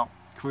female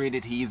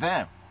created he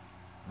them.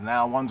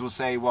 Now ones will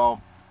say,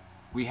 well,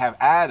 we have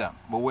Adam.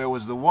 Well, where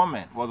was the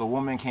woman? Well, the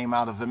woman came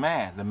out of the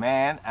man. The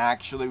man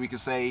actually, we could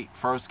say,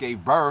 first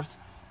gave birth.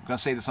 I'm going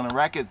to say this on the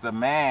record. The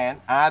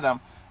man, Adam,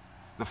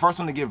 the first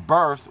one to give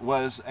birth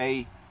was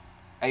a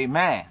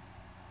man.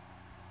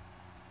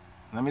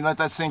 Let me let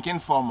that sink in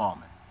for a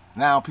moment.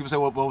 Now, people say,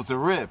 well, what was the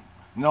rib?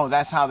 No,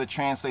 that's how the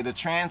translator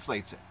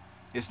translates it.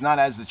 It's not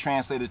as the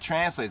translator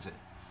translates it,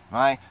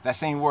 right? That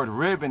same word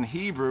rib in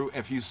Hebrew,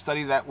 if you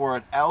study that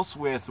word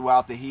elsewhere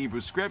throughout the Hebrew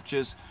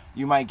scriptures,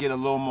 you might get a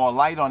little more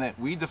light on it.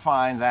 We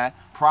define that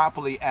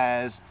properly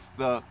as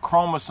the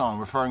chromosome,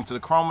 referring to the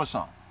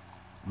chromosome.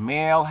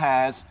 Male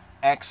has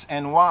X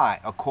and Y,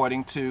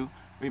 according to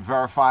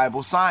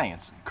verifiable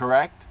science,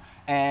 correct?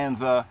 And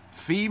the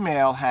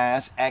female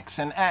has X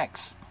and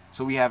X.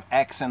 So we have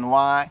X and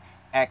Y,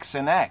 X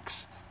and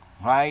X,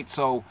 right?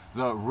 So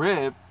the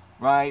rib,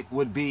 right,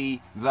 would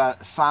be the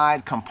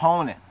side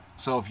component.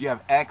 So if you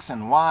have X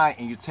and Y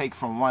and you take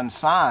from one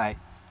side,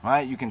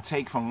 right, you can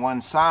take from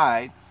one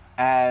side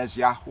as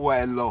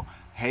Yahweh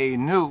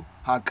Eloheinu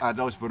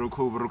HaKadosh Baruch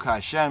Hu Baruch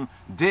Hashem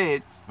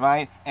did,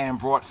 right, and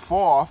brought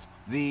forth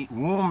the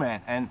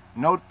woman. And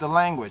note the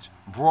language,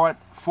 brought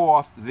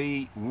forth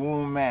the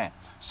woman.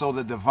 So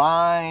the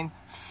divine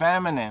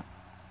feminine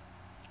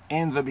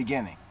in the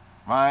beginning,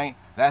 right?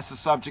 That's the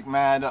subject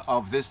matter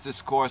of this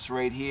discourse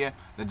right here.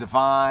 The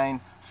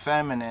divine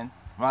feminine,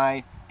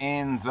 right,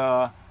 in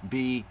the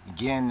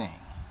beginning.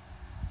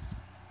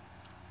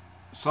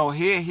 So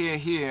here,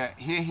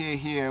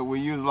 we're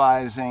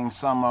utilizing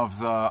some of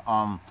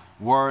the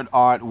word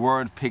art,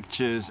 word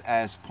pictures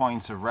as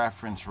points of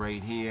reference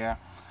right here.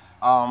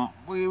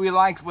 We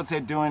like what they're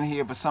doing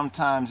here, but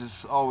sometimes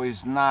it's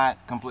always not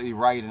completely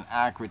right and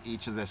accurate,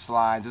 each of their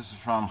slides. This is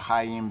from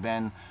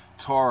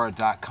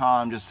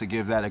HayimBenTorah.com, just to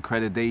give that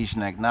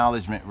accreditation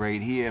acknowledgement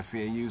right here.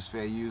 Fair use,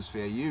 fair use,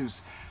 fair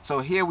use. So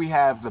here we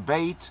have the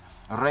Beit,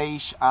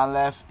 Resh,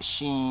 Aleph,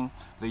 Shin,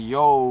 the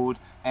Yod,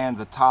 and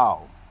the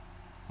Tau.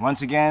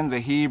 Once again, the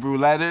Hebrew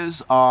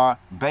letters are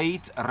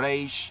Beit,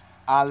 Resh,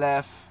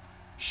 Aleph,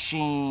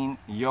 Shin,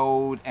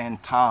 Yod,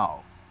 and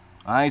Tau.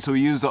 All right, so we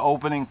use the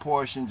opening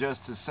portion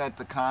just to set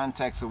the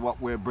context of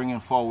what we're bringing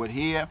forward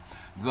here.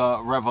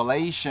 The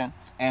revelation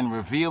and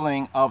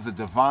revealing of the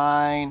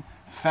divine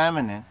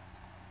feminine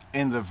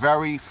in the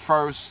very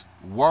first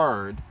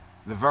word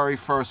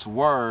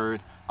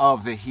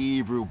of the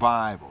Hebrew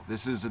Bible.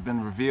 This has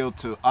been revealed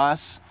to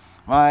us,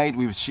 right?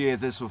 We've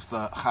shared this with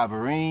the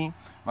Chaverim,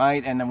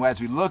 right? And then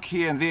as we look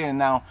here and there,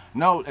 now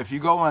note, if you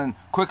go in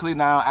quickly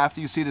now,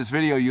 after you see this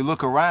video, you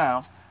look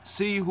around,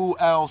 see who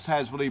else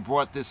has really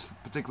brought this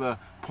particular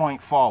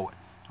point forward,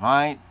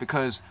 right?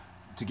 Because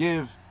to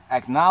give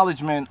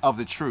acknowledgement of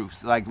the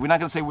truth, like we're not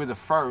going to say we're the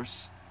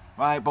first,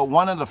 right? But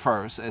one of the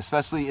first,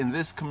 especially in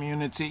this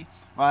community,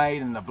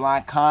 right? In the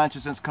black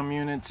consciousness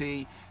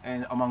community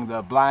and among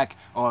the black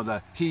or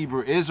the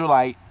Hebrew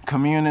Israelite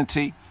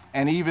community,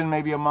 and even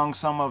maybe among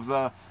some of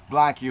the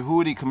black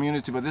Yehudi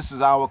community, but this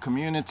is our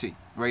community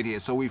right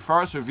here. So we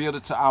first revealed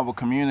it to our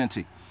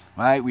community.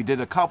 Right, we did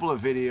a couple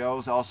of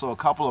videos, also a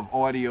couple of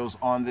audios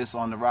on this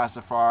on the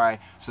Rastafari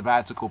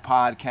Sabbatical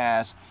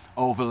podcast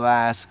over the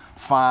last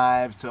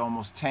 5 to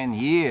almost 10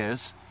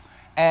 years.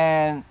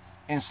 And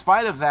in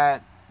spite of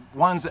that,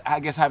 ones that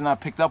I guess have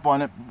not picked up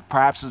on it,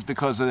 perhaps it's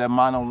because of their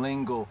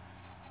monolingual,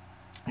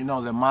 the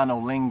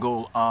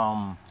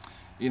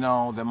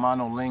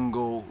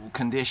monolingual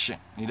condition,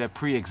 their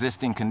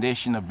pre-existing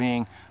condition of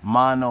being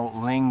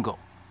monolingual.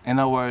 In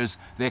other words,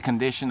 their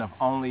condition of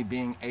only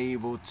being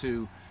able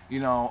to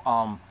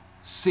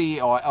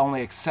see or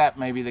only accept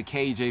maybe the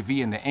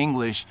KJV and the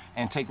English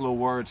and take little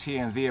words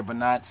here and there, but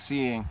not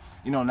seeing,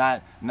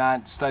 not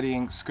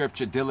studying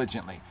scripture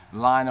diligently,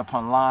 line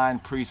upon line,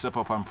 precept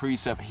upon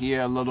precept,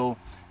 here a little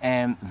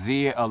and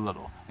there a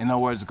little. In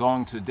other words,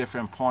 going to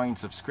different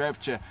points of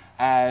scripture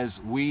as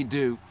we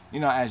do,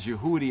 as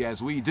Yehudi,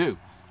 as we do.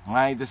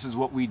 Right? This is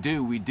what we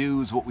do. We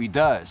do's what we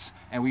does.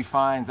 And we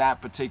find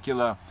that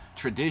particular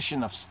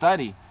tradition of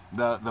study,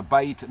 the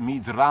Beit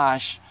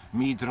Midrash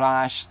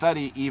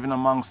study, even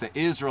amongst the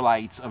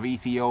Israelites of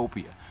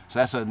Ethiopia. So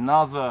that's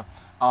another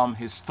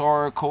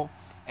historical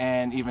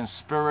and even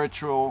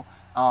spiritual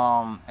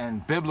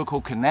and biblical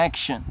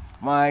connection,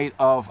 right,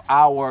 of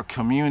our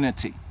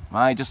community,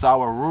 right? Just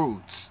our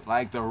roots,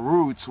 like the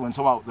roots, when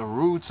talking about the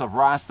roots of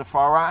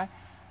Rastafari,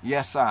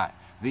 yes,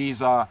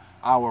 these are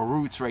our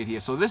roots right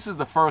here. So this is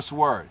the first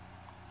word.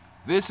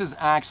 This is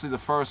actually the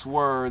first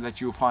word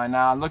that you'll find.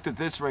 Now, I looked at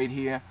this right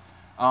here.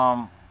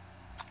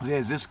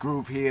 There's this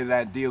group here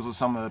that deals with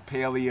some of the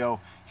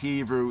Paleo,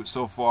 Hebrew,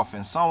 so forth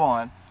and so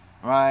on,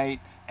 right?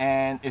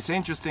 And it's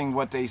interesting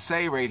what they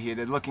say right here.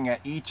 They're looking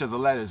at each of the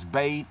letters,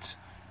 Beit,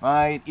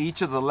 right?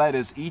 Each of the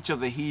letters, each of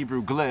the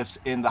Hebrew glyphs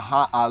in the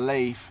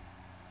Ha-Aleph,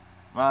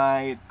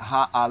 right?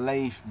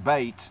 Ha-Aleph,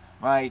 Beit,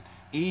 right?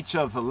 Each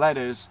of the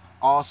letters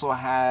also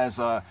has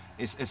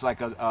it's like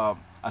a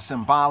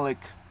symbolic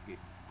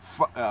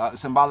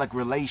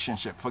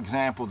relationship. For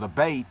example, the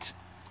Beit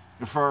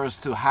refers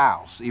to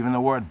house. Even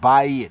the word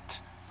bayit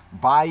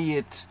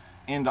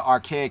in the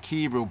archaic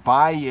Hebrew,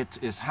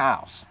 bayit is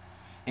house.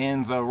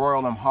 In the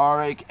Royal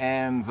Amharic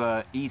and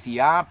the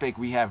Ethiopic,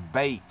 we have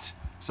beit.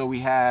 So we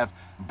have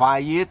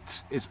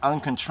bayit is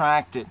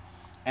uncontracted,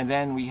 and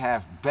then we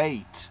have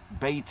beit.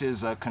 Beit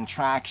is a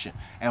contraction.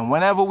 And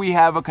whenever we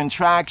have a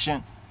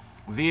contraction,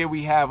 there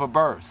we have a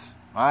birth.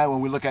 Right?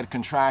 When we look at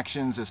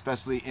contractions,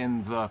 especially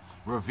in the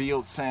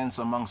revealed sense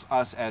amongst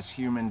us as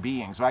human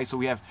beings, right? So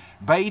we have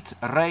Beit,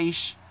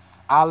 Resh,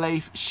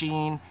 Aleph,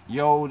 Shin,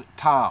 Yod,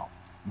 Tau.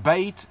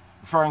 Beit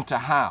referring to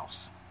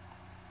house.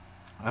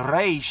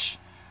 Resh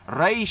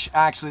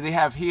actually they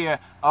have here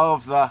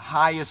of the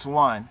highest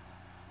one,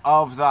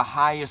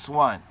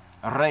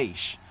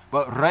 Resh.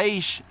 But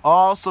Resh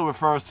also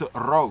refers to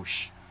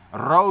Rosh.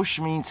 Rosh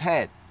means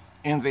head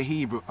in the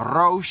Hebrew.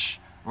 Rosh,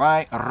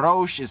 right?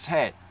 Rosh is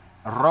head.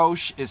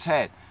 Rosh is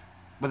head.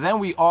 But then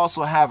we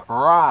also have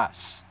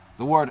Ras.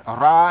 The word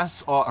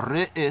Ras or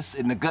Re'is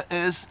in the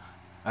Ge'ez,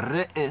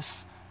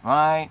 Re'is,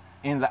 right?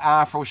 In the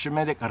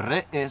Afro-Shemitic,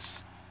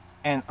 Re'is,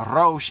 and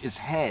Rosh is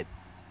head.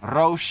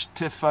 Rosh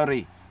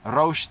Tifari.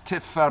 Rosh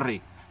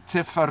Tifari.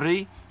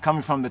 Tifari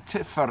coming from the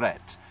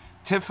Tiferet.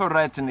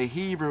 Tiferet in the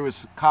Hebrew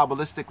is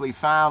Kabbalistically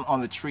found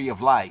on the tree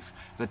of life.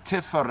 The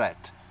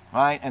Tiferet,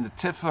 right? And the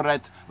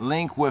Tiferet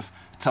link with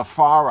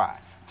Tafari.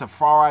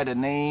 Tafari, the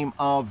name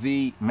of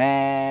the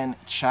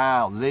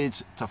man-child.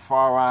 Lij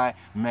Tafari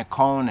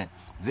Mekonin.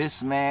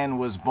 This man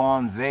was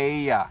born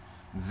there.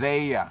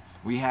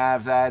 We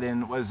have that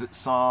in, was it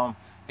Psalm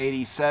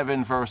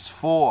 87 verse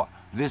 4.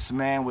 This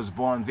man was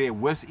born there.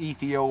 With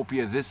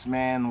Ethiopia, this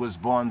man was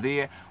born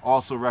there.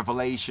 Also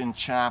Revelation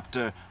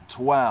chapter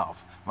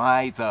 12,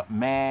 right? The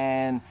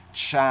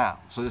man-child.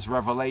 So this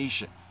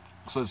revelation.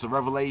 So it's a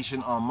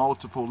revelation on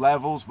multiple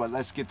levels, but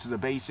let's get to the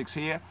basics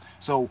here.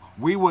 So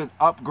we would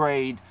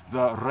upgrade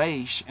the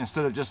Reish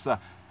instead of just the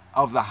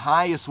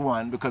highest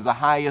one, because the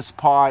highest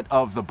part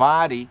of the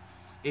body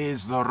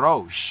is the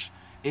Rosh,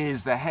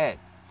 is the head.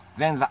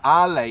 Then the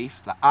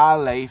Aleph,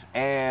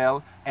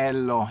 El,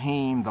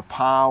 Elohim, the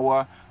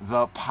power,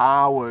 the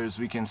powers,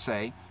 we can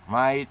say,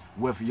 right?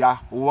 With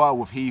Yahuwah,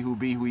 with he who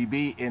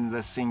be in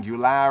the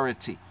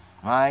singularity,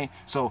 right?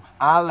 So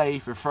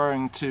Aleph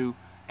referring to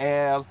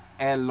El,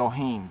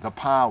 Elohim, the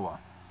power.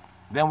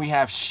 Then we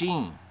have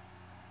Sheen.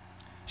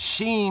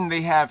 Sheen,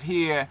 they have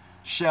here,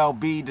 shall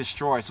be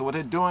destroyed. So what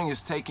they're doing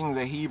is taking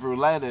the Hebrew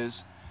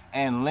letters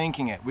and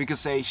linking it. We could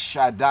say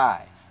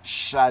Shaddai.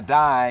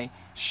 Shaddai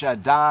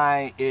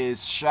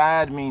is,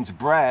 Shad means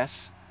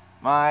breast,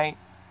 right?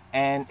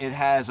 And it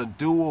has a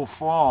dual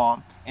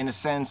form in the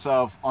sense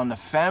of, on the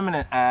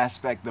feminine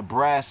aspect, the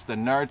breast, the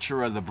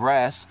nurturer, the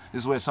breast.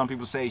 This is where some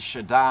people say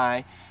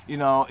Shaddai, you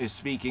know, is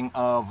speaking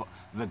of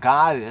the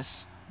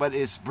goddess, but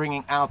it's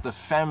bringing out the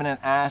feminine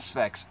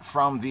aspects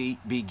from the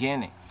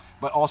beginning.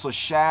 But also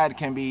Shad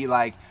can be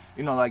like,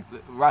 you know, like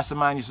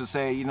Rastaman used to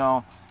say, you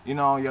know,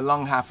 your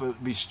lung have to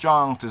be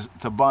strong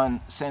to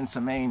bun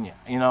sensimania,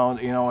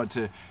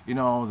 the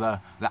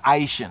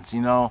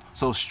Aishans,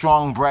 so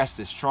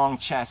strong-breasted,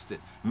 strong-chested,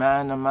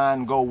 man to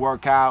man go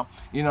work out,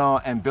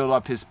 and build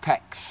up his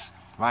pecs,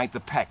 right? The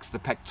pecs, the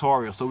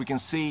pectoral, so we can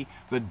see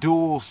the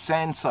dual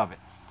sense of it,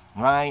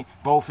 right?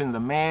 Both in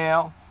the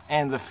male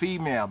and the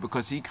female,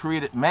 because he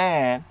created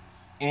man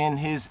in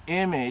his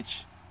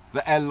image.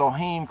 The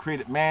Elohim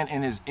created man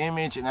in his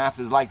image and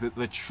after his like,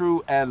 the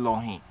true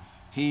Elohim.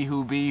 He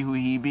who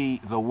he be,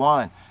 the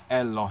one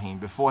Elohim.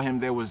 Before him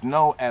there was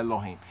no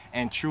Elohim.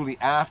 And truly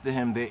after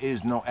him there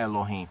is no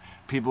Elohim.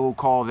 People who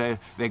call their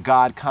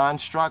God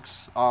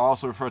constructs are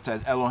also referred to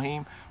as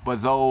Elohim,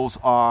 but those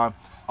are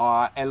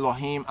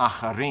Elohim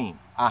Acharim.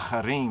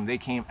 Acharim, they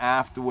came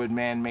afterward,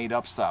 man made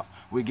up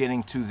stuff. We're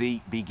getting to the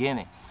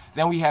beginning.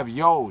 Then we have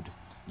Yod.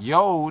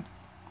 Yod,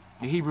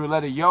 the Hebrew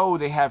letter Yod,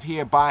 they have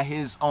here by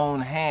his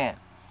own hand.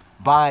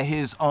 By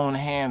his own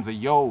hand, the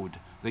Yod.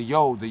 The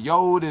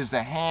Yod is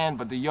the hand,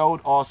 but the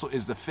Yod also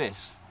is the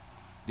fist.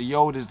 The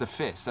Yod is the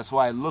fist. That's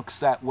why it looks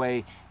that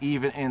way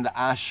even in the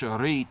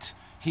Asherit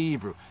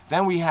Hebrew.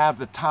 Then we have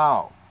the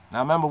Tau. Now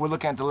remember, we're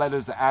looking at the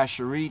letters, the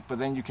Asherit, but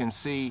then you can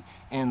see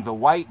in the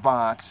white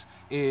box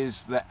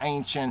is the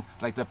ancient,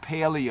 like the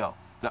Paleo,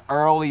 the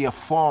earlier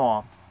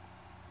form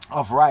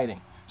of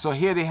writing. So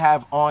here they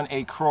have on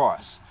a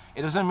cross.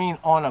 It doesn't mean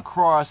on a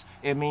cross,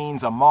 it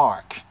means a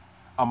mark.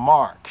 A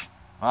mark,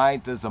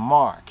 right? There's a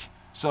mark.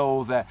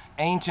 So the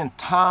ancient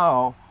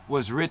Tau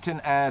was written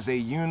as a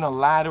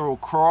unilateral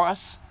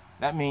cross.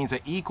 That means an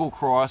equal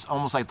cross,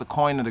 almost like the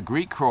coin of the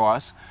Greek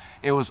cross.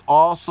 It was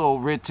also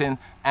written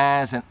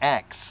as an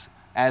X.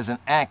 As an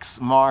X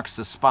marks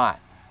the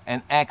spot.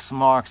 An X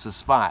marks the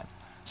spot.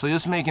 So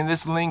just making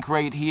this link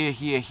right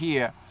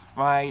here,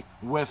 right,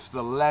 with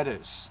the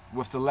letters.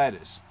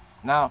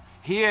 Now,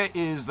 here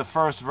is the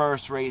first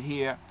verse right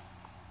here.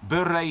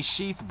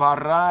 Bereshit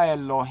bara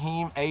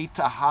Elohim et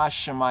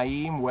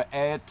ha-shamayim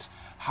ve'et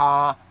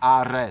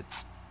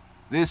ha-aretz.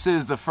 This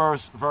is the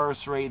first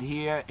verse right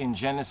here in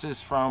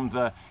Genesis from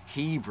the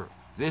Hebrew.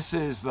 This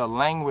is the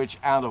language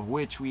out of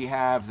which we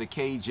have the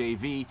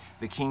KJV,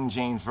 the King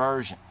James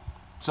Version.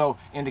 So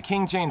in the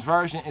King James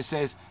Version, it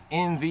says,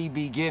 in the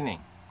beginning.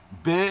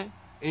 Be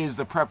is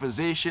the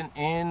preposition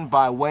in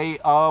by way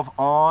of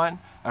on.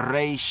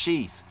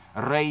 Reshith.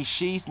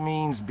 Reshith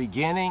means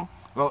beginning.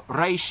 Well,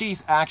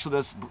 Reshith, actually,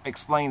 let's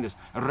explain this.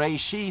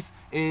 Reshith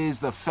is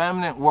the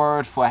feminine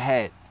word for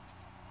head.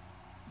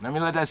 Let me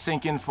let that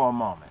sink in for a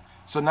moment.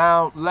 So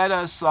now let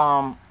us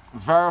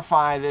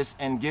verify this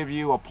and give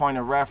you a point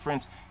of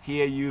reference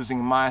here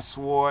using my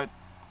sword,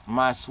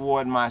 my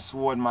sword, my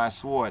sword, my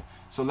sword.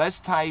 So let's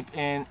type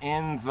in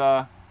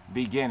the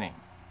beginning.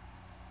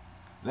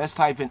 Let's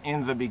type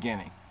in the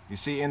beginning. You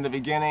see in the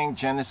beginning,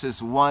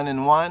 Genesis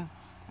 1:1,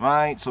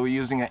 right? So we're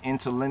using an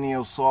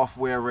interlinear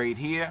software right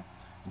here.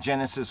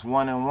 Genesis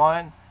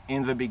 1:1,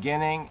 in the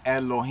beginning,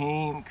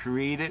 Elohim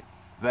created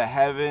the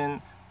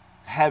heavens.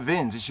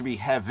 It should be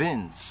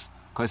heavens,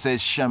 because it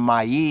says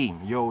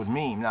Shemayim, Yod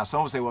Mim. Now,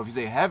 some will say, well, if you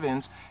say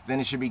heavens, then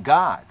it should be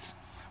gods.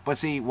 But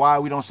see, why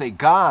we don't say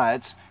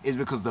gods is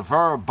because the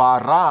verb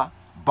bara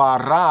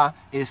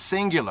is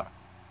singular.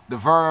 The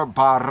verb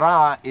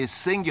bara is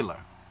singular.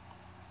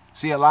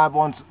 See, a lot of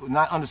ones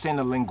not understand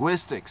the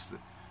linguistics.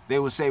 They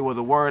would say, well,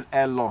 the word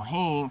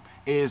Elohim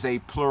is a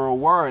plural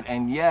word,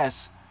 and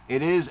yes,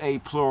 It is a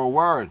plural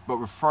word, but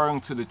referring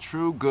to the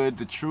true good,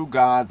 the true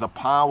God, the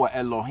power,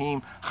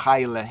 Elohim,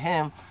 Chai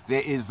Elohim,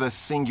 there is the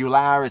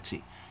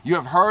singularity. You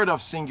have heard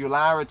of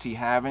singularity,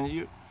 haven't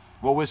you?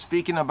 Well, we're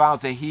speaking about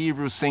the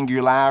Hebrew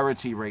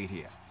singularity right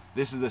here.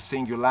 This is the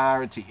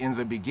singularity. In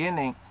the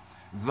beginning,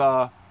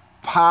 the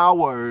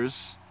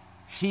powers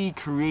he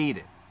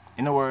created.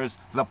 In other words,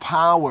 the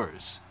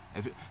powers.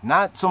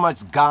 Not so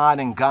much God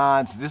and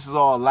gods. This is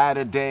all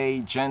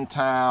latter-day,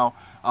 Gentile,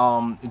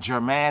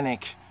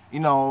 Germanic,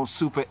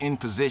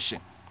 superimposition,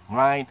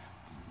 right?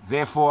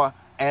 Therefore,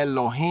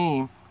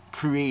 Elohim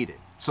created.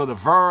 So the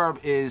verb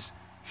is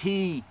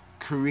he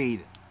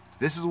created.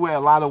 This is where a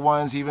lot of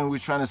ones, even we're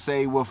trying to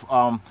say with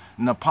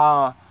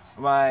Nepal,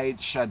 right,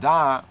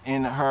 Shada,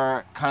 in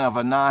her kind of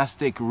a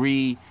Gnostic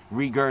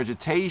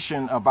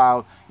regurgitation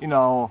about,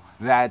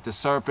 that the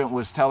serpent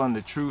was telling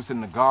the truth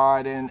in the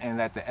garden and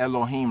that the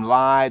Elohim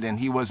lied and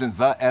he wasn't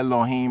the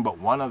Elohim, but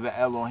one of the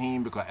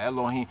Elohim, because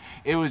Elohim,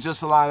 it was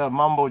just a lot of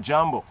mumbo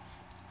jumbo.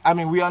 I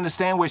mean, we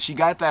understand where she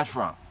got that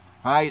from,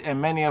 right?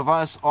 And many of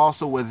us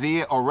also were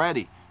there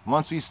already.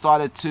 Once we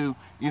started to,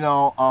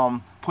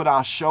 put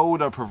our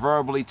shoulder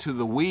proverbially to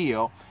the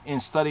wheel in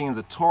studying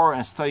the Torah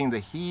and studying the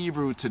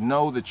Hebrew to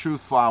know the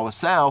truth for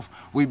ourselves,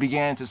 we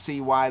began to see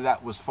why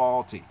that was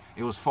faulty.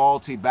 It was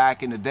faulty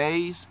back in the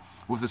days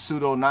with the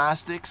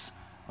pseudo-Gnostics,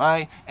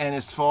 right? And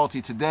it's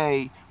faulty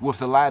today with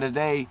the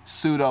latter-day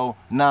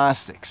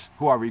pseudo-Gnostics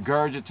who are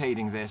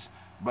regurgitating this,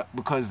 but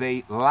because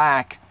they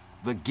lack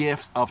the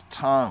gift of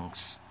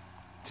tongues.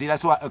 See,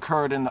 that's what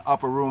occurred in the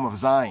upper room of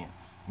Zion,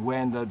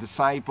 when the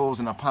disciples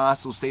and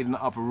apostles stayed in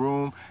the upper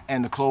room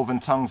and the cloven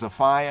tongues of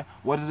fire.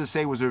 What does it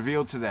say was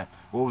revealed to them?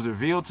 What was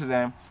revealed to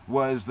them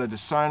was the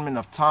discernment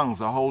of tongues,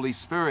 the Holy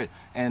Spirit,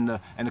 and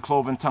the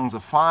cloven tongues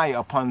of fire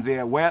upon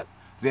their what?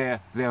 Their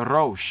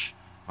rosh,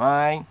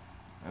 right?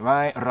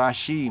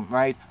 Rashim,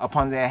 right?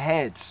 Upon their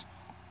heads,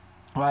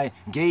 right?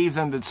 Gave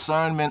them the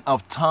discernment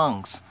of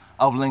tongues,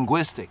 of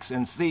linguistics.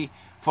 And see,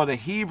 for the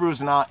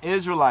Hebrews and our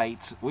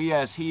Israelites, we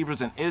as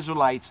Hebrews and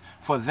Israelites,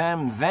 for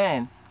them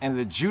then, and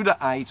the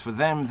Judahites, for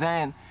them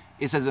then,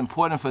 it's as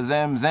important for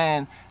them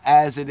then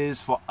as it is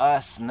for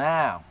us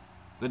now.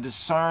 The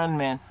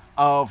discernment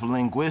of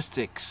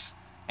linguistics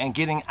and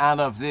getting out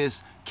of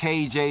this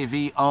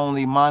KJV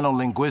only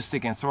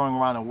monolinguistic and throwing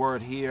around a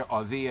word here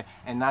or there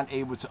and not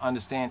able to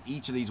understand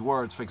each of these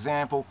words. For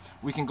example,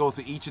 we can go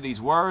through each of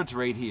these words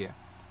right here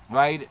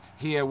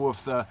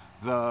with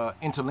the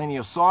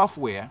interlinear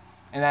software,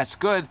 and that's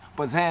good,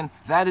 but then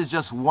that is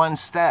just one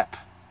step.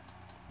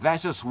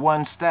 That's just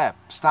one step.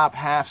 Stop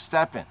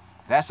half-stepping.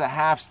 That's a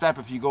half step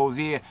if you go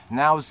there.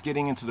 Now it's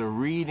getting into the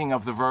reading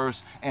of the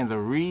verse and the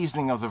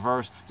reasoning of the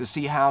verse to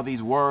see how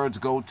these words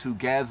go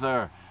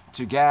together,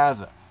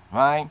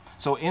 right?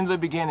 So in the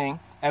beginning,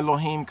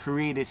 Elohim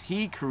created,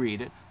 he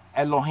created.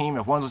 Elohim,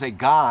 if one will say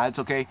gods,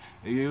 okay,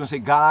 you're going to say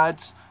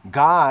gods,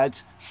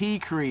 he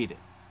created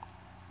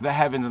the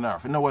heavens and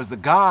earth. In other words, the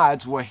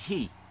gods were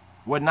he,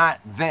 were not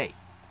they.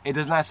 It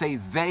does not say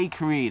they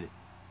created.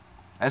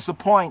 That's the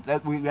point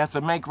that we have to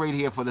make right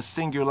here for the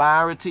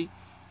singularity,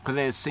 because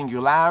there's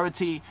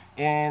singularity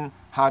in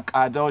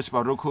HaKadosh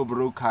Baruch Hu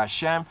Baruch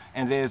Hashem,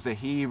 and there's the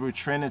Hebrew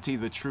Trinity,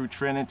 the true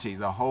Trinity,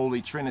 the Holy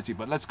Trinity.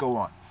 But let's go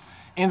on.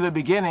 In the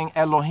beginning,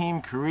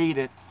 Elohim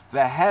created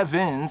the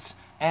heavens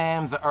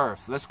and the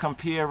earth. Let's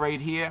compare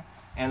right here,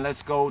 and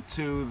let's go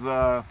to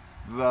the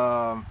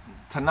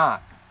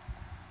Tanakh.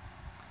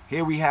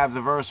 Here we have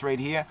the verse right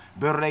here.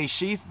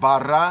 Bereshith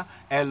bara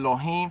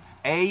Elohim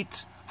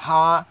et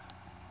ha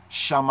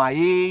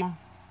Shamayim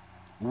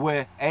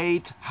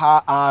ve'et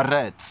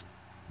haaretz.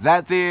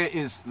 That there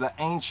is the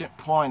ancient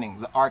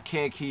pointing, the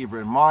archaic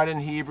Hebrew. In modern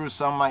Hebrew,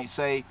 some might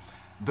say,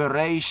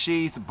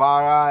 Bereshith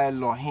bara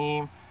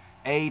Elohim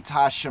et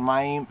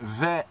ha-shamayim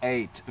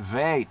ve'et.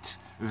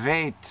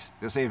 They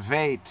say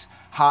ve'et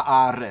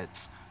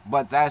haaretz.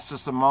 But that's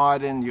just the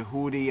modern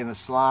Yehudi and the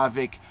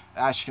Slavic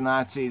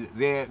Ashkenazi,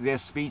 their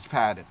speech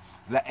pattern.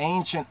 The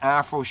ancient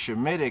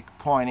Afro-Shemitic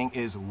pointing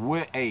is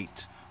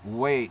ve'et,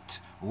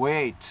 wait,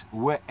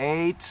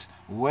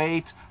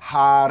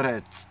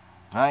 haaretz.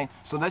 Right?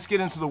 So let's get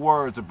into the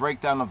words, the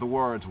breakdown of the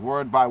words,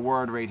 word by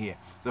word right here.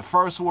 The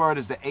first word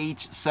is the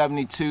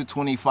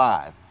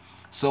H7225.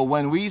 So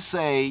when we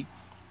say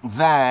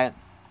that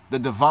the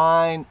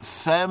divine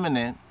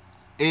feminine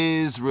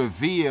is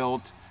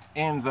revealed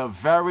in the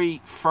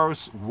very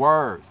first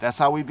word, that's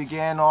how we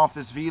began off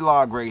this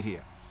vlog right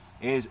here.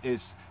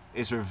 It's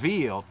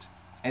revealed,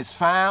 it's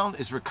found,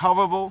 it's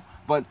recoverable,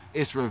 but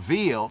it's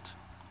revealed.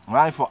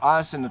 Right? For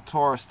us in the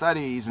Torah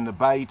studies, in the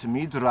Beit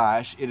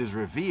Midrash, it is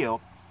revealed,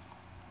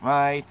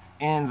 right,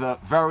 in the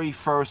very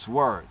first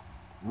word.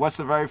 What's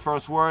the very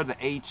first word? The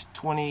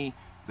H72,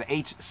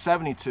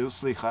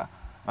 slicha,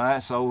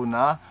 right? So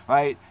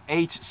right?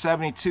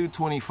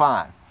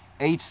 H7225.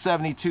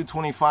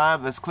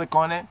 H7225, let's click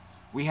on it.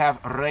 We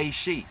have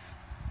Reshith.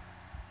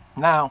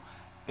 Now,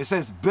 it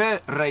says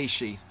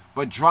Bereshith,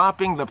 but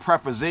dropping the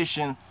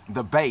preposition,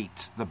 the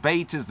bait. The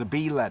bait is the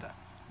B letter.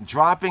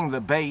 Dropping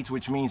the bait,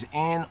 which means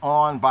in,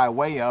 on, by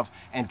way of,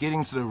 and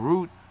getting to the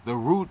root the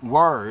root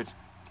word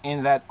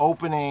in that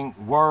opening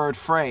word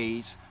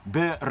phrase,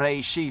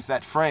 Bereshith,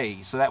 that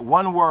phrase. So that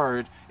one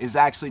word is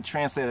actually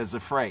translated as a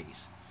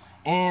phrase.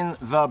 In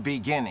the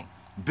beginning,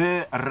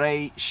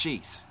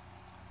 Bereshith.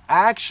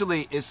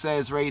 Actually, it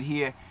says right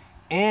here,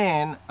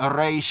 in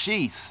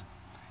Reshith.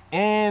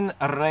 In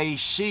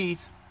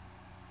Reshith,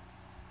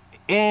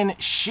 in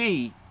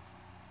she,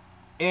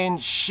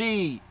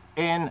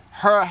 in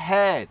her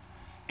head,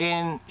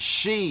 in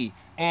she,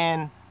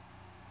 in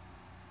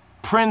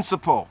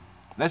principle.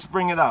 Let's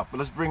bring it up.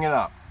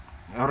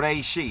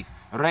 Reshith.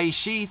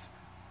 Reshith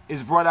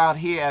is brought out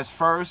here as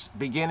first,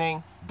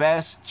 beginning,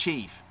 best,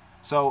 chief.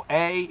 So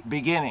A,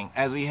 beginning,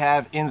 as we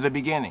have in the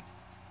beginning.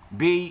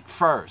 B,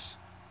 first.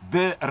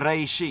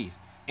 Bereshith,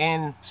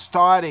 in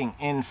starting,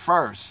 in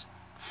first,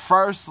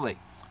 firstly.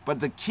 But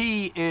the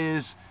key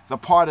is the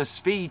part of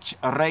speech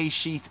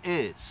Reshith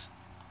is,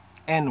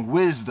 and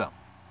wisdom,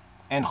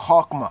 and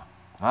chokmah,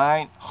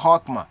 right?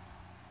 Chokmah.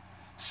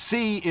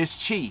 C is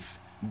chief.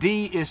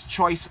 D is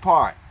choice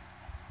part,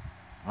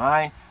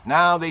 right?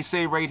 Now they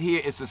say right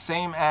here it's the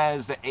same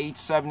as the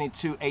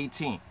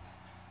H7218.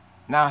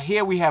 Now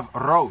here we have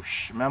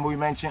Rosh. Remember we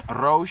mentioned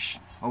Rosh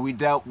when we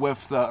dealt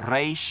with the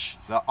Resh,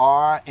 the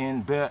R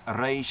in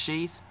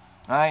Bereshith,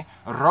 right?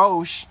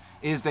 Rosh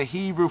is the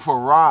Hebrew for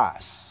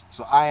Ras.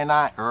 So I,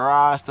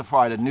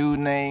 Rastafari, the new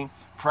name,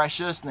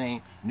 precious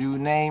name, new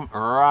name,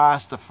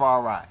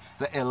 Rastafari,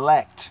 the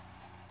elect,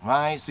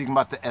 right? Speaking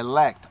about the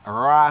elect,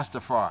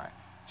 Rastafari,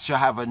 shall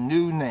have a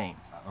new name,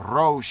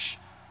 Rosh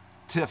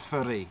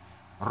Tiferi,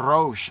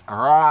 Rosh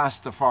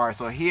Rastafari.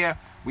 So here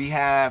we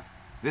have,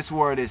 this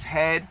word is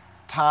head,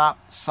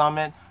 top,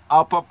 summit,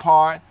 upper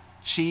part,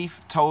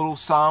 chief, total,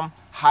 sum,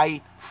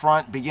 height,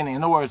 front, beginning.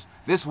 In other words,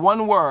 this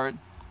one word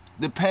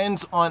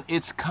depends on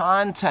its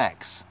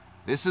context.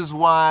 This is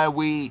why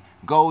we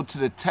go to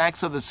the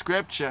text of the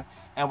scripture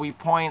and we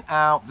point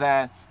out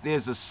that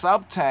there's a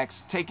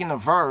subtext taking a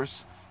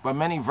verse, but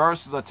many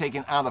verses are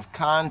taken out of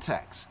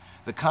context.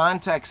 The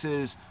context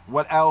is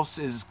what else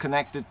is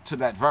connected to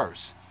that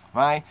verse,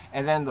 right?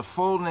 And then the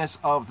fullness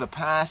of the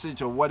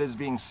passage or what is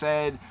being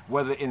said,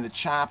 whether in the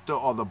chapter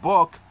or the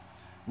book,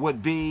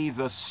 would be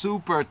the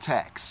super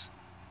text.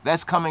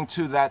 That's coming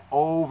to that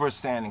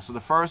overstanding. So the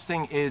first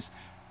thing is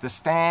the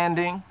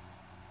standing,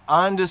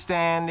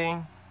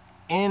 understanding,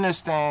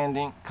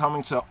 understanding,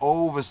 coming to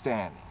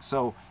overstanding.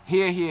 So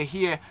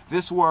here,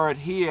 this word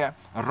here,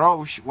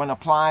 Rosh, when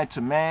applied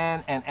to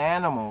man and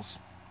animals,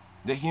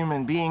 the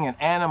human being and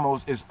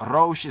animals, is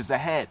Rosh, is the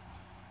head.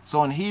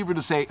 So in Hebrew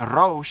to say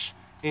Rosh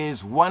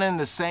is one and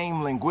the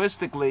same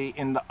linguistically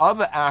in the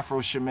other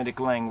Afro-Shemitic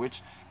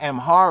language,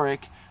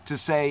 Amharic, to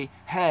say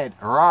head,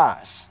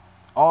 Ras.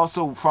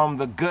 Also from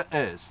the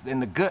Gu'ez.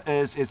 In the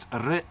Gu'ez, it's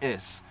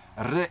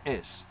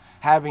Ri'is,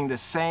 having the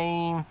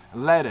same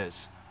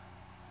letters,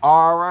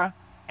 R,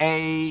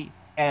 A,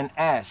 and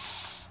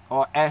S,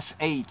 or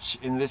SH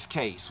in this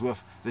case,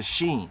 with the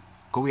sheen.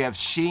 Because we have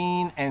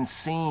sheen and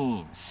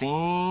seen.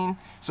 Seen.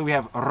 So we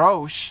have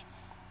Rosh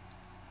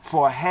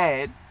for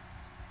head,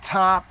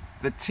 top,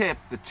 the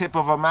tip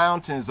of a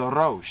mountain is the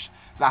Rosh.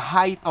 The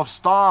height of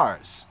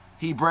stars,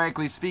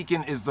 Hebraically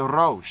speaking, is the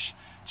Rosh.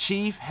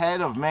 Chief, head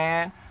of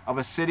man, of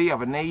a city,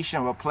 of a nation,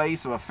 of a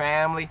place, of a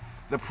family.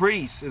 The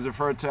priest is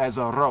referred to as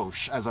a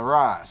Rosh, as a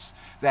Ras.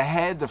 The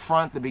head, the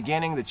front, the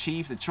beginning, the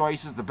chief, the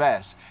choicest, the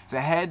best. The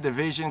head,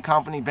 division,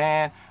 company,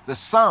 band, the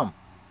sum.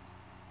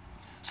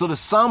 So the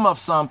sum of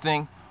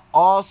something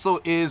also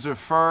is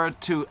referred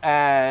to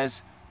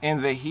as,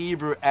 in the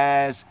Hebrew,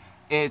 as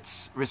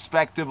its,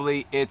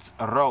 respectively, it's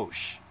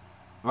Rosh,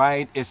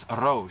 right? It's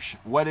Rosh.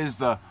 What is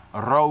the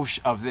Rosh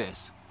of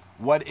this?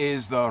 What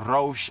is the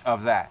Rosh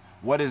of that?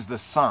 What is the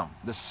sum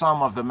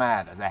of the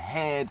matter, the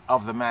head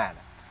of the matter?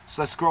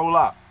 So let's scroll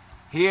up.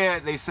 Here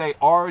they say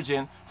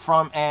origin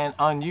from an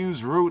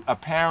unused root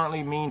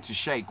apparently mean to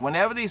shake.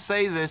 Whenever they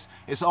say this,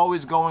 it's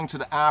always going to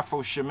the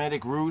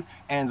Afro-Shemitic root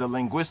and the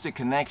linguistic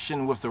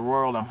connection with the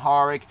Royal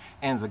Amharic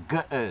and the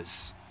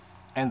Gu'ez,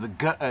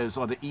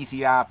 or the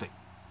Ethiopic.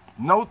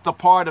 Note the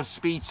part of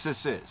speech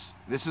this is.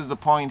 This is the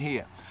point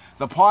here.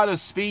 The part of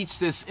speech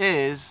this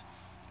is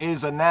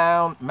a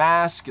noun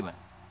masculine.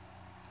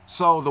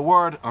 So the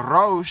word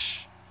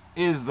Rosh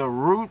is the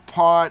root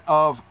part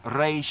of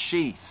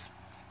Reshith.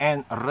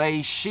 And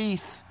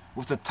Reshith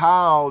with the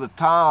tav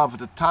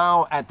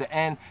at the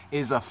end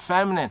is a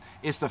feminine.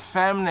 It's the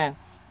feminine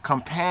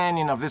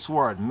companion of this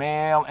word,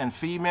 male and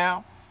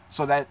female.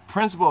 So that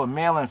principle of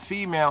male and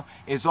female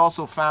is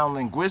also found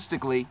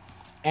linguistically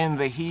in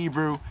the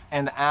Hebrew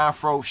and the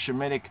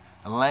Afro-Shemitic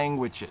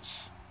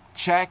languages.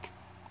 Check,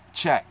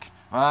 check,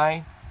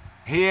 right?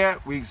 Here,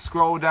 we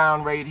scroll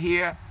down right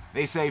here.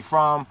 They say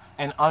from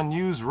an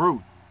unused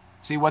root.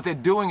 See, what they're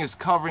doing is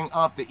covering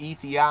up the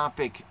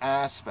Ethiopic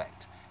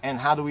aspect. And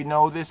how do we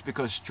know this?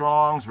 Because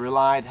Strong's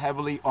relied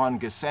heavily on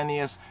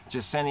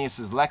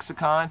Gesenius's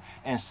lexicon,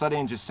 and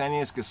studying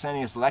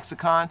Gesenius'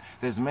 lexicon,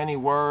 there's many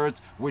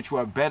words which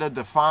were better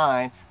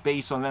defined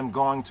based on them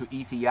going to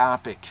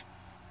Ethiopic,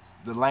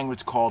 the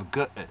language called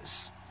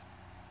Gu'ez.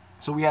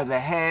 So we have the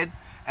head,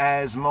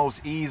 as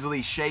most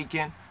easily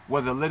shaken,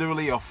 whether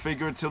literally or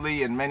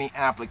figuratively in many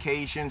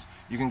applications.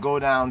 You can go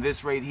down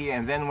this right here,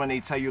 and then when they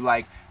tell you,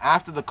 like,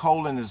 after the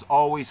colon is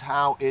always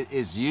how it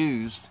is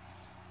used,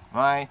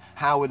 right?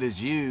 How it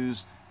is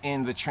used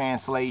in the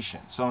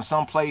translation. So in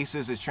some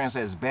places it's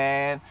translated as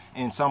bad,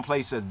 in some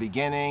places as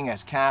beginning,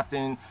 as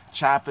captain,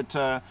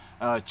 chapter,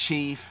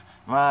 chief,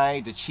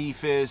 right? The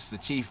chiefest, the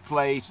chief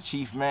place, the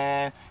chief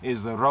man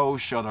is the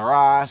Rosh or the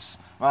Ras,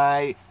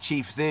 right?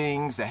 Chief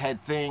things, the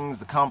head things,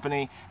 the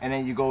company, and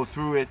then you go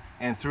through it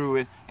and through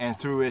it and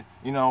through it,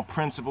 you know,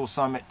 principal,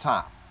 summit,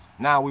 top.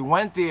 Now we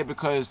went there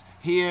because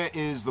here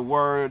is the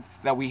word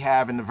that we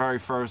have in the very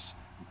first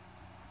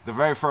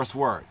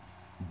word,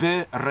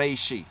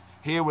 Bereshith.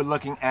 Here we're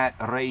looking at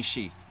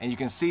Reshith, and you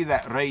can see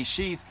that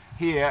Reshith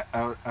here,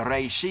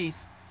 Reshith,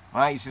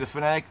 right? You see the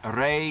phonetic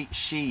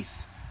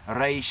Reshith,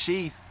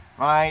 Reshith,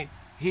 right?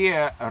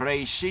 Here,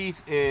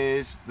 Reshith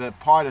is the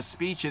part of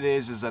speech it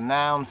is a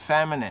noun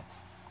feminine.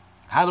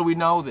 How do we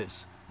know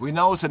this? We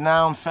know it's a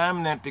noun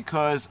feminine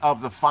because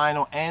of the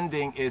final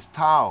ending is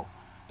tau,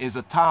 is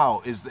a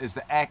tau, is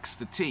the X,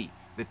 the T,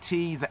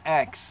 the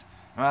X,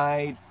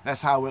 right?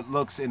 That's how it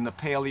looks in the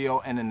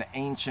Paleo and in the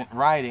ancient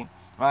writing,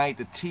 right?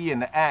 The T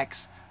and the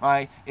X,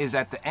 right, is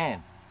at the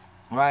end,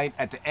 right?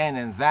 At the end,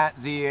 and that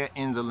there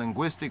in the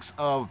linguistics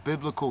of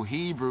biblical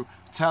Hebrew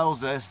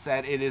tells us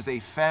that it is a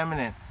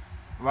feminine,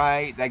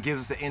 right? That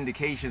gives us the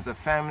indications of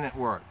feminine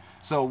word.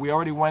 So we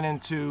already went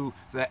into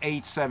the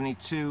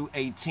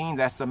 872:18.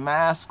 That's the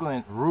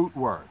masculine root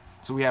word.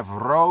 So we have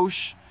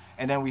Rosh,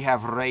 and then we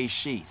have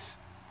Reshith.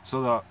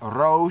 So the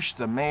Rosh,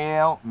 the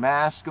male,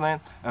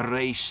 masculine,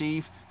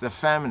 Reshith, the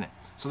feminine.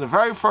 So the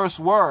very first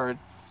word,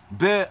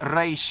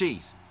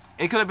 Bereshith.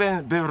 It could have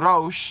been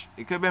Berosh.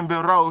 It could have been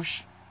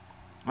Berosh,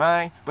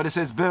 right? But it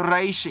says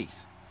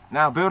Bereshith.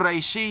 Now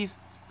Bereshith,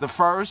 the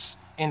first,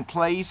 in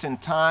place, in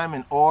time,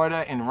 in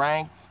order, in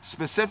rank,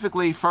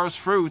 specifically first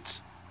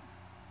fruits,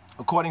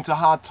 according to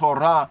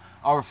HaTorah,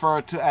 are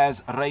referred to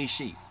as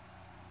Reshith.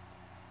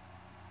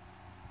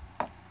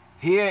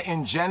 Here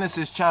in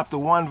Genesis chapter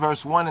 1,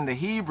 verse 1 in the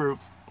Hebrew,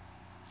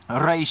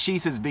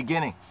 Reshith is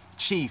beginning,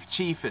 chief,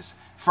 chiefest,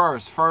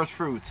 first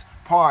fruits,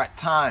 part,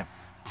 time,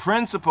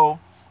 principal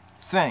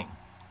thing.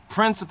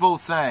 Principal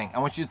thing. I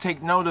want you to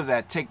take note of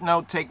that. Take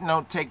note, take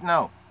note, take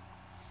note.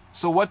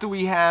 So what do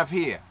we have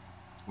here?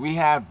 We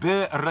have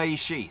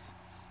Bereshith.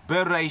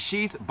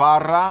 Bereshith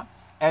bara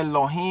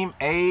Elohim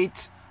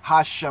et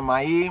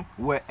hashamayim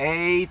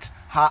ve'et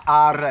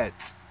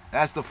haaretz.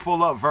 That's the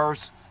fuller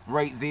verse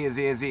right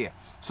there.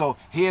 So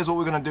here's what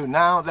we're going to do.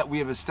 Now that we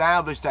have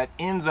established that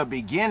in the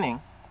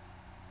beginning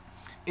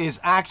is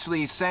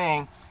actually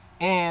saying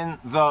in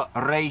the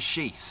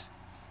Reshith.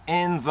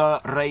 In the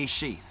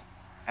Reshith.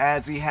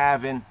 As we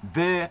have in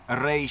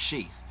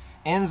Bereshith.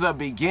 In the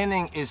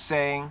beginning is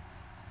saying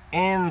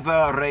in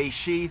the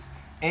Reshith,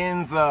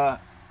 in the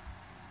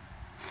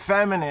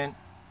feminine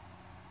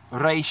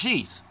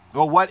Reshith.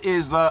 Well, what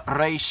is the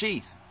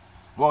Reshith?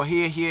 Well,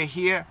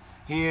 here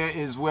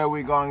is where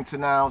we're going to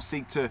now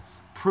seek to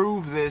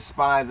prove this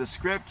by the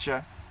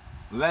scripture.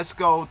 Let's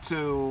go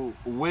to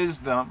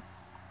wisdom.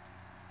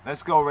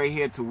 Let's go right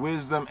here to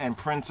wisdom and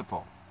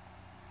principle.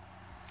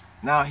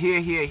 Now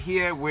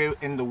here we're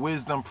in the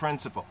wisdom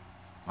principle.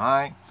 All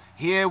right.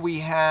 Here we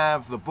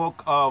have the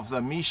book of the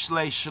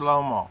Mishle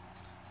Shlomo,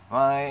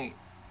 right?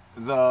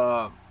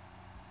 The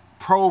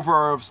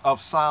Proverbs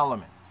of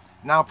Solomon.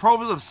 Now,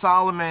 Proverbs of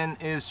Solomon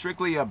is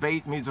strictly a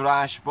Beit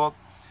Midrash book,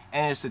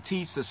 and it's to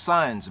teach the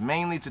sons,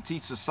 mainly to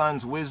teach the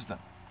sons wisdom.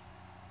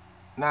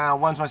 Now,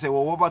 one might say,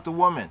 well, what about the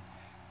woman?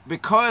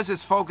 Because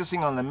it's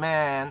focusing on the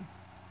man,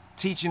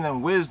 teaching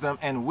them wisdom,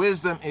 and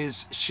wisdom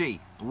is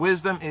she.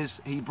 Wisdom is,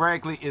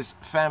 Hebraically, is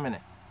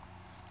feminine.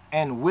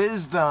 And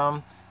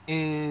wisdom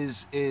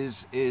is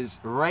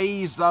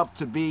raised up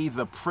to be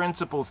the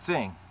principal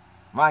thing,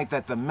 right?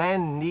 That the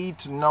men need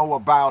to know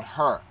about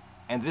her.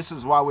 And this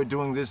is why we're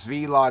doing this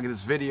vlog,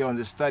 this video, and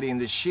this study, and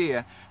this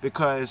share,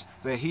 because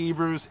the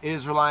Hebrews,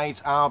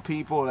 Israelites, our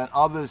people, and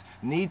others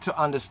need to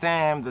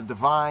understand the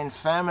divine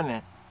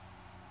feminine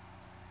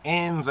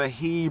in the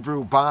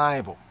Hebrew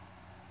Bible,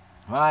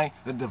 right?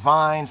 The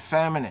divine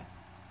feminine,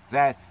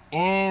 that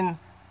in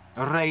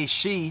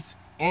Reshith,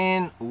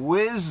 in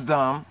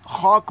wisdom,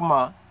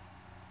 Chokmah,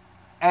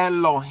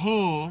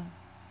 Elohim,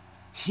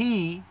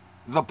 he,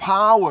 the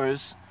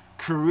powers,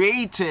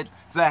 created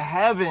the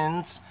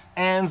heavens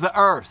and the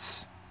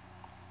earth.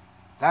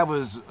 That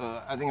was,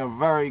 I think, a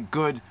very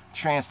good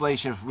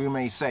translation, if we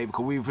may say,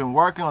 because we've been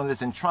working on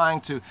this and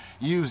trying to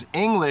use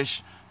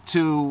English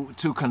to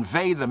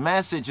convey the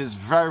message is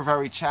very,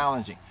 very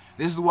challenging.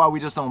 This is why we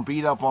just don't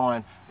beat up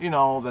on, the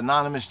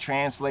anonymous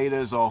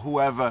translators or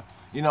whoever,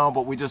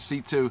 but we just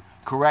seek to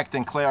correct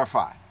and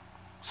clarify.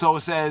 So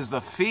it says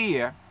the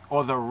fear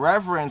or the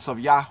reverence of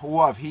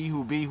Yahuwah, of he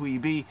who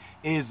be,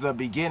 is the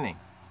beginning.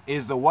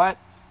 Is the what?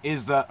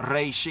 Is the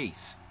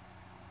Reshith.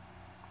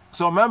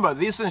 So remember,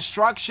 this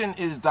instruction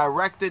is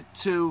directed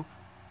to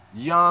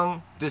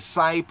young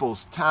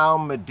disciples,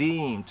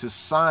 Talmidim, to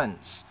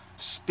sons.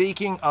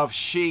 speaking of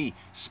she,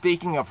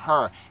 speaking of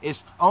her.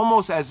 It's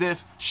almost as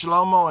if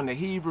Shlomo in the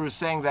Hebrew is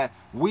saying that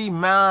we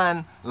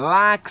man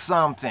lack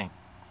something.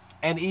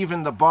 And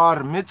even the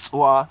bar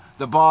mitzvah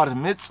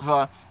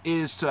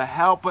is to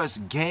help us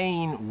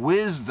gain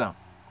wisdom,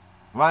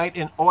 right?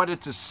 In order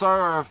to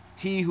serve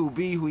he who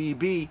he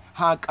be,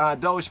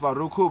 HaKadosh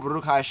Baruch Hu,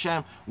 Baruch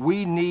Hashem,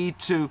 we need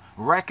to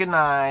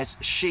recognize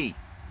she.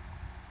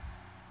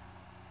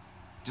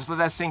 Just let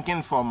that sink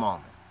in for a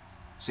moment.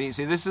 See,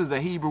 this is the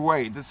Hebrew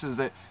way. This is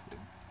the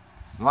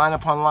line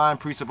upon line,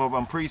 precept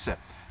upon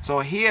precept. So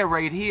here,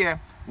 right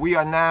here, we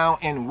are now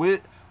in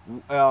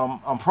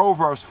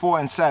Proverbs 4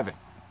 and 7.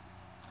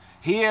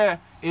 Here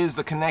is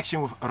the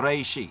connection with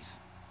Reshith.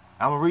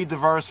 I'm going to read the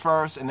verse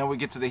first, and then we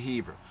get to the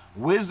Hebrew.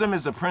 Wisdom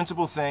is the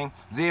principal thing,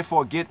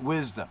 therefore get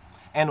wisdom.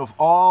 And with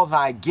all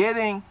thy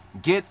getting,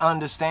 get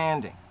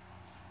understanding.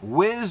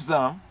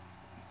 Wisdom,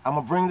 I'm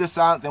going to bring this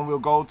out, then we'll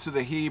go to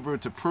the Hebrew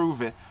to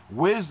prove it.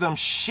 Wisdom,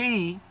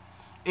 she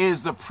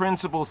is the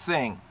principal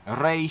thing,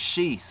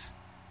 Reshith.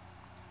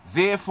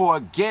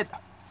 Therefore get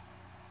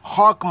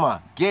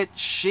Chokmah, get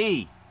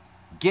she,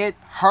 get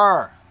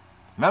her.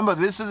 Remember,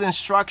 this is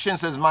instruction,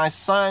 says, my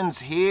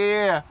sons,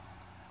 hear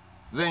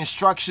the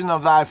instruction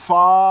of thy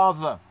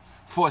father.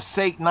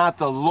 Forsake not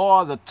the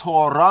law, the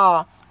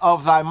Torah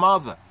of thy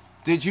mother.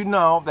 Did you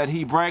know that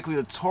Hebraically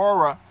the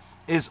Torah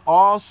is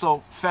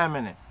also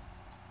feminine?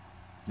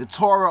 The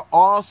Torah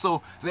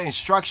also, the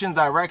instruction,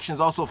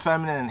 directions also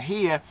feminine. And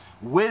here,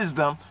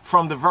 wisdom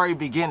from the very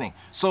beginning.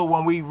 So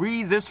when we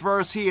read this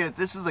verse here,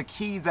 this is a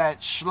key that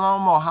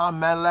Shlomo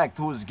HaMelech,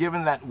 who was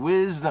given that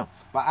wisdom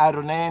by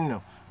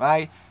Adonenu,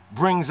 right,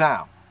 brings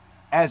out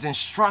as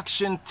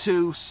instruction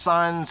to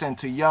sons and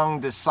to young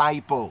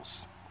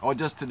disciples, or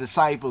just to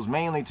disciples,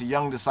 mainly to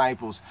young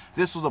disciples.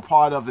 This was a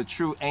part of the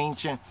true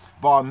ancient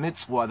bar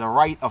mitzvah, the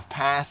rite of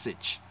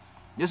passage.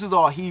 This is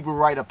all Hebrew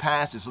rite of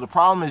passage. So the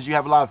problem is you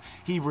have a lot of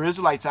Hebrew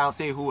Israelites out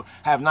there who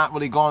have not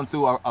really gone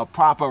through a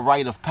proper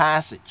rite of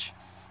passage.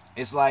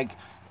 It's like,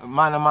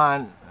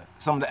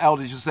 some of the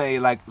elders used to say,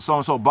 like,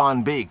 so-and-so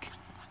born big.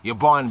 You're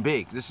born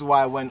big. This is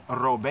why when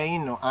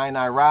Robbeinu,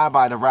 Einai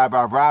Rabbi, the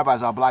Rabbi of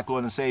Rabbis, our black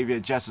Lord and Savior,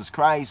 Jesus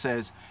Christ,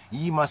 says,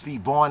 ye must be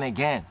born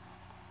again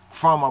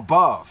from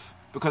above,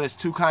 because there's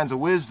two kinds of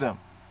wisdom.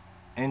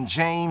 In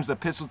James, in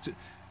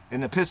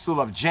the epistle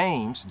of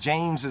James,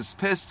 James's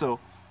epistle,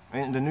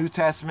 in the New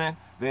Testament,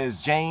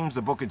 there's James,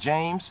 the book of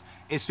James.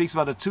 It speaks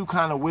about the two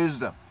kinds of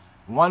wisdom.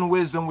 One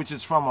wisdom which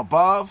is from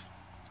above,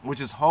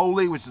 which is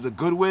holy, which is the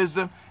good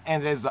wisdom,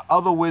 and there's the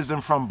other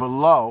wisdom from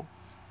below,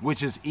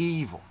 which is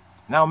evil.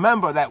 Now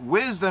remember that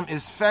wisdom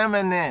is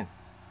feminine.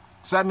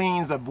 So that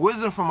means the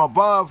wisdom from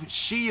above,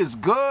 she is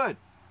good.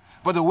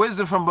 But the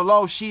wisdom from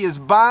below, she is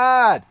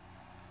bad.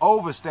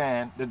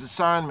 Overstand the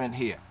discernment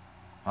here.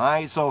 All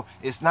right, so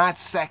it's not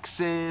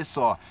sexist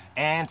or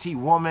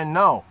anti-woman,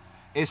 no.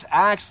 It's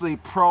actually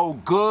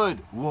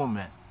pro-good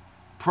woman,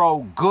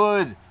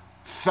 pro-good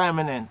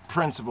feminine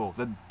principle,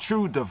 the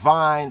true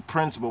divine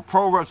principle.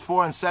 Proverbs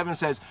 4 and 7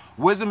 says,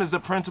 wisdom is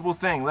the principal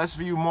thing. Let's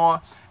view more,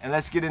 and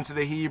let's get into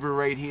the Hebrew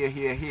right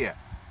here.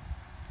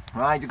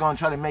 All right, you're going to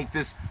try to make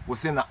this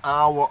within an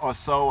hour or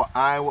so.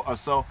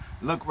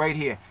 Look right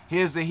here.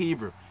 Here's the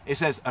Hebrew. It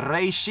says,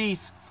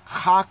 Reshith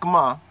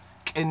Chokmah,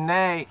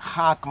 K'nei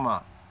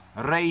Chokmah.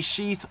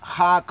 Reshith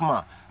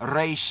Chokmah.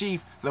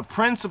 Reshith, the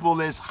principle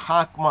is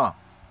Chokmah.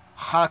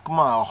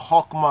 Chokmah or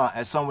Chokmah,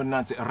 as some would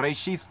not say.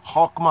 Reshith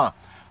Chokmah.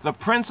 The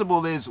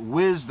principle is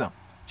wisdom.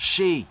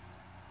 She.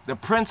 The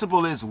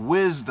principle is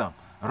wisdom.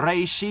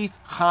 Reshith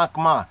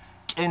Chokmah.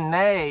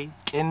 K'nei,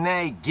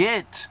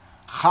 get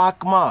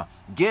Chokmah.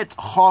 Get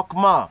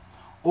Chokmah.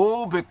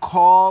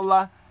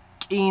 Ubekol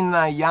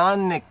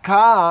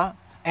Kinyanika,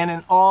 and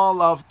in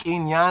all of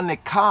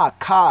Kinyanika,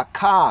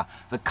 ka.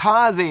 The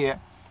ka there,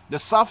 the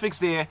suffix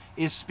there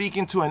is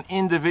speaking to an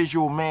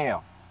individual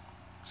male.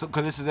 So,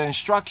 because this is an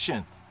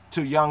instruction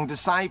to young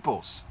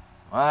disciples,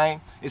 right?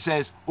 It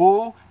says,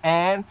 U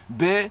and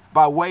be,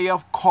 by way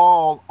of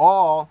call,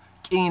 all,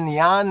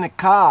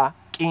 Kinyanika,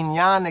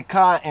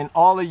 and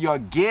all of your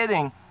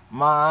getting,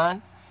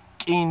 man,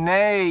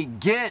 Kine,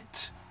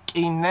 get,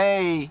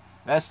 Kine,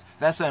 that's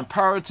an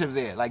imperative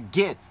there, like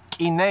get,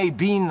 Kine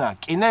bina,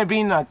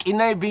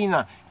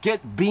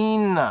 get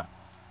bina.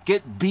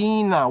 Get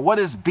bina. What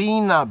is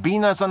bina?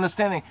 Bina is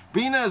understanding.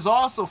 Bina is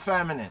also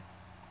feminine.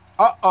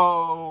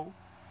 Uh-oh.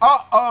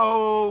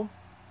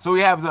 So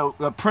we have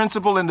the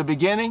principle in the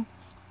beginning.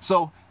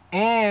 So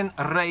in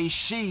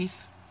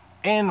Reshith,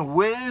 in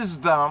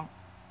wisdom,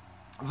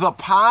 the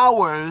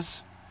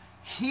powers,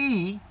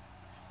 he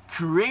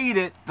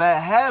created the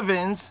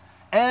heavens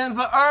and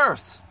the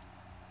earth.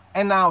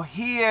 And now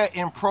here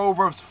in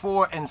Proverbs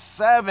 4 and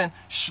 7,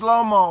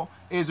 Shlomo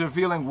is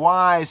revealing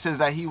why it says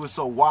that he was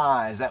so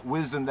wise. That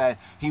wisdom that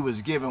he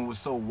was given was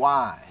so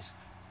wise.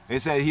 It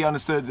said he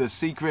understood the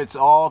secrets,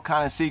 all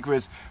kind of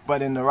secrets,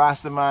 but in the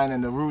Rastaman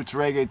and the Roots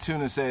Reggae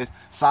tune it says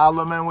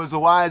Solomon was the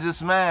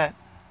wisest man.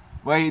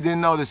 Well, he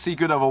didn't know the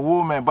secret of a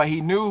woman, but he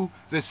knew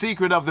the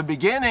secret of the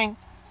beginning.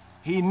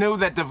 He knew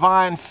that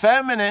divine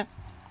feminine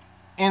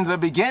In the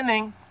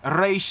beginning,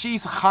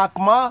 Reishith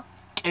Chakma,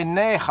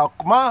 K'nei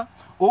Chakma,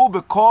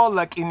 Ubekol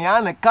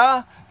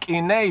L'Kinyanika,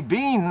 K'nei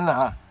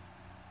Bina.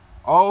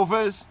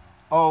 Overs.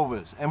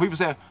 And people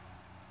say,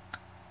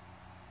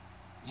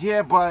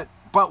 yeah, but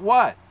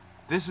what?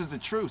 This is the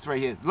truth right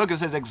here. Look, it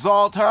says,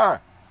 exalt her,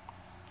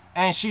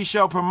 and she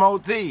shall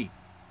promote thee.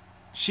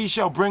 She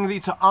shall bring thee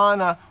to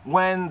honor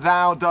when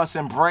thou dost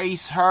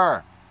embrace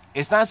her.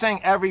 It's not saying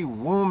every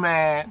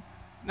woman,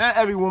 not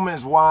every woman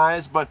is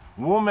wise, but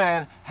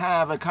women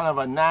have a kind of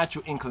a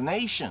natural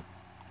inclination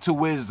to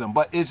wisdom.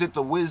 But is it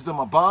the wisdom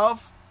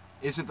above?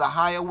 Is it the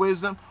higher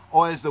wisdom?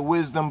 Or is the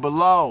wisdom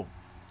below?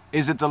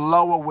 Is it the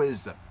lower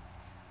wisdom?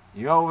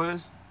 You know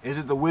this? Is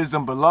it the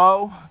wisdom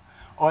below?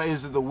 Or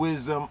is it the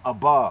wisdom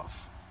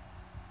above?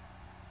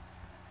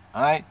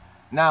 All right.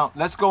 Now,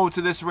 let's go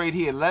to this right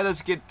here.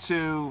 Let's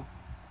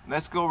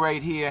go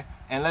right here,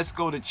 and let's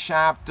go to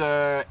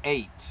chapter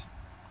 8.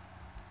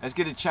 Let's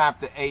get to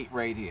chapter 8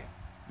 right here.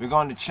 We're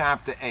going to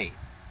chapter 8.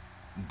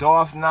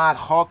 Doth not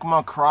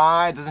Chokmah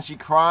cry? Doesn't she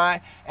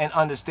cry? And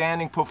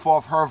understanding put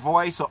forth her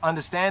voice. So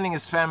understanding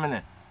is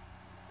feminine.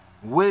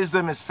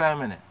 Wisdom is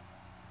feminine.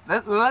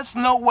 Let's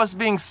note what's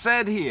being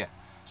said here.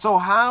 So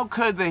how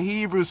could the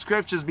Hebrew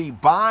scriptures be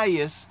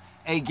biased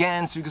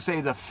against, you could say,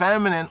 the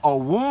feminine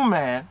or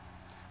woman,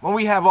 when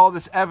we have all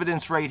this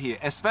evidence right here?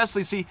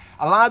 Especially, see,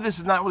 a lot of this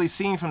is not really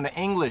seen from the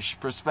English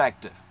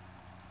perspective,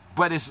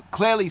 but it's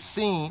clearly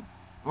seen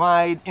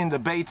right in the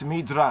Beit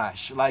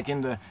Midrash, like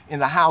in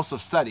the house of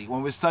study.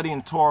 When we're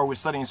studying Torah, we're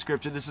studying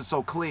scripture, this is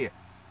so clear.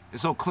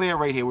 It's so clear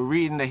right here. We're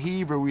reading the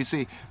Hebrew, we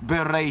see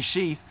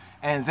Bereshith,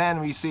 and then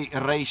we see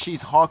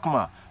Reishith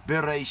Chokmah.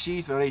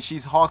 Bereshith,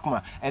 Reishith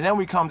Chokmah. And then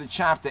we come to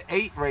chapter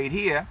 8 right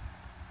here,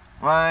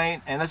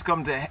 right? And let's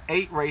come to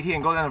 8 right here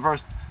and go down to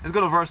let's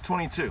go to verse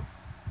 22.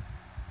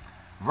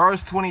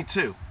 Verse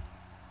 22.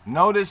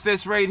 Notice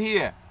this right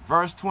here.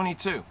 Verse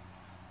 22.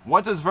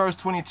 What does verse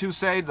 22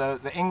 say?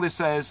 The English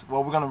says,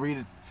 well, we're going to read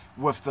it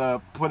with the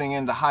putting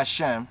in the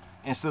Hashem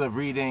instead of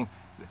reading.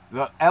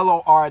 The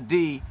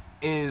L-O-R-D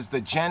is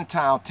the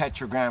Gentile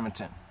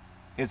tetragrammaton.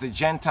 It's the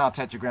Gentile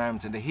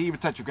tetragrammaton. The Hebrew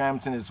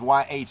tetragrammaton is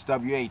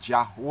Y-H-W-H,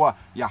 Yahuwah,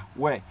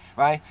 Yahweh,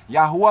 right?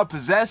 Yahuwah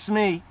possessed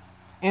me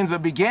in the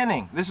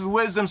beginning. This is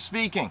wisdom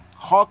speaking.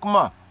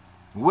 Chokmah,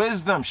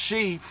 wisdom,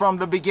 she from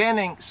the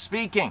beginning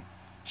speaking.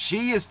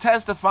 She is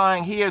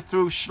testifying here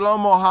through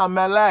Shlomo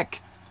HaMelech,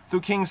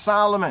 through King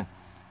Solomon,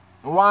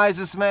 the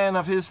wisest man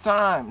of his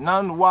time.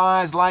 None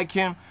wise like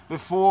him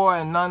before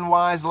and none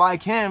wise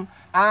like him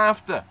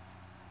after.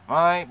 All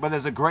right, but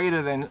there's a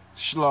greater than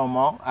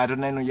Shlomo,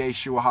 Adonenu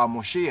Yeshua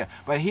HaMoshiach.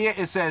 But here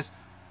it says,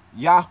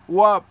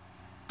 Yahuwah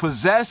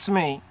possessed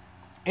me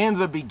in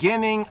the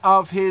beginning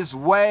of his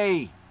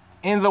way.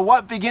 In the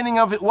what beginning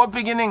of it? What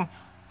beginning?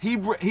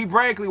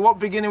 Hebraically, what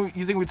beginning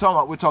you think we're talking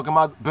about? We're talking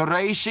about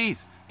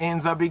Bereshith, in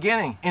the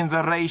beginning, in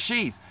the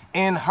Reshith,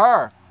 in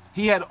her.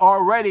 He had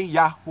already,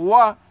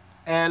 Yahuwah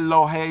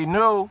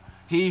Eloheinu,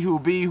 he who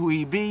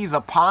he be,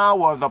 the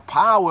power of the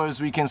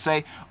powers, we can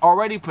say,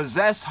 already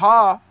possessed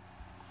her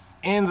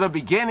in the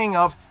beginning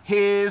of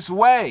his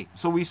way.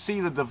 So we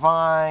see the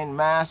divine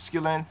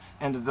masculine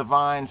and the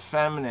divine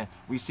feminine.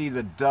 We see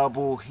the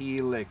double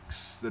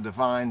helix, the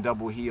divine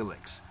double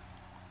helix.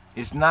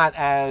 It's not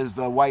as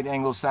the white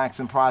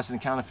Anglo-Saxon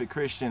Protestant counterfeit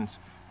Christians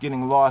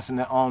getting lost in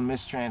their own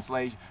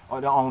mistranslation or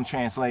their own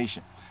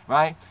translation,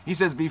 right? He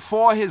says,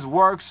 before his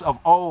works of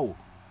old.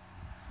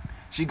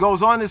 She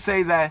goes on to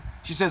say that,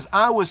 she says,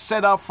 I was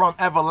set up from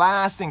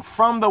everlasting,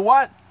 from the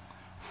what?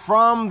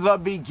 From the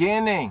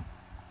beginning.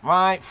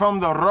 Right,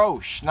 from the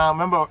Rosh. Now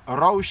remember,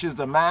 Rosh is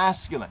the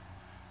masculine.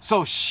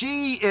 So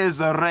she is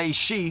the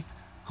Reshith,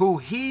 who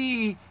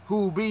he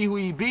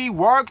be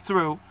worked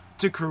through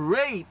to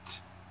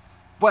create.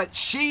 But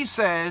she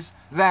says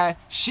that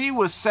she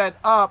was set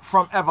up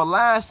from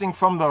everlasting,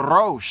 from the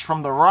Rosh,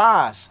 from the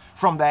Ras,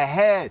 from the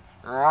head,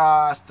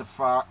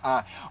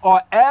 Rastafari,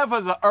 or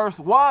ever the earth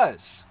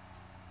was.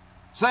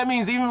 So that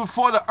means even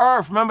before the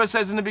earth, remember it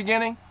says in the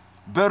beginning,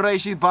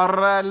 Bereshith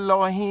bara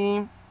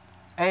Elohim,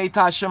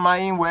 Eita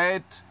Shemayim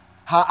wet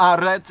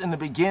haaretz, in the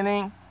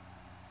beginning,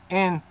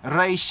 in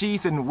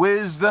Reshith, in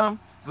wisdom,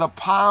 the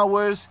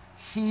powers,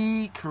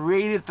 he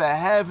created the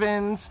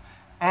heavens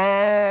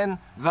and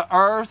the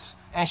earth.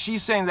 And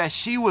she's saying that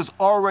she was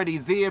already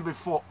there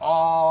before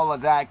all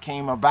of that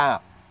came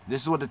about.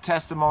 This is what the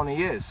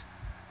testimony is.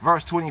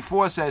 Verse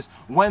 24 says,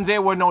 when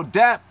there were no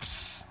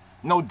depths,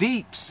 no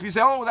deeps. You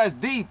say, oh, that's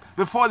deep.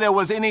 Before there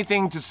was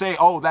anything to say,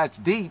 oh, that's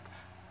deep.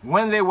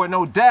 When there were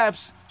no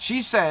depths,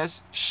 she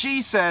says,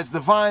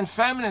 divine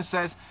feminine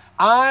says,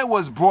 I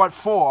was brought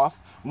forth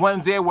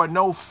when there were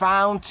no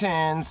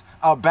fountains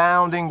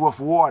abounding with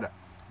water.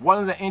 One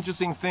of the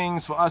interesting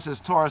things for us as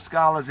Torah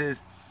scholars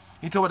is,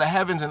 he talked about the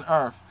heavens and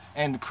earth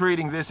and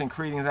creating this and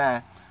creating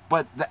that,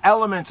 but the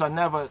elements are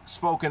never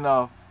spoken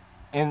of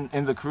in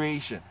the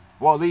creation.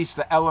 Well, at least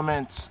the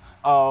elements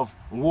of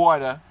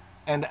water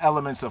and the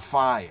elements of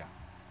fire,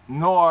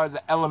 nor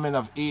the element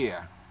of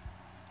air.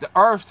 The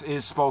earth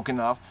is spoken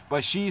of,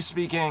 but she's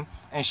speaking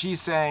and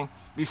she's saying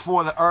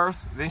before the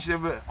earth? Didn't she say,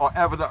 or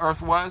ever the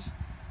earth was?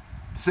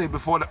 Say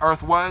before the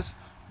earth was?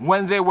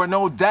 When there were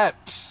no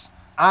depths,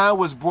 I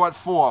was brought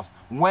forth.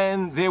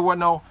 When there were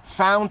no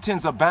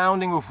fountains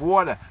abounding with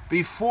water,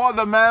 before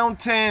the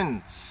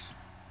mountains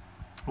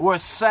were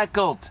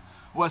settled,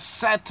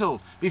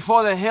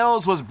 before the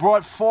hills was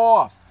brought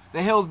forth,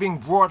 the hills being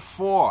brought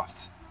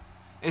forth.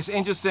 It's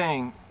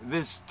interesting,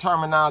 this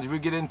terminology. We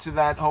get into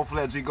that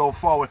hopefully as we go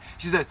forward.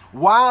 She said,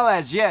 while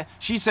as yet,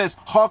 she says,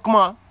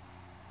 Chokmah,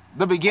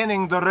 the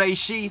beginning, the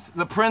Reshith,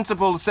 the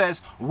principle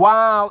says,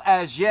 while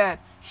as yet,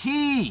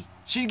 he,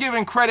 she's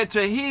giving credit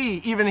to he,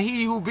 even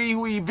he who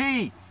he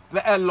be,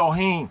 the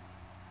Elohim.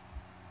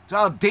 So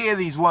how dare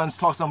these ones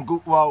talk some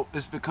good? Well,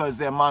 it's because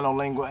they're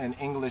monolingual and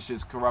English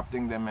is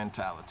corrupting their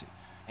mentality.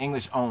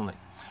 English only.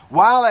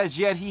 While as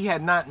yet he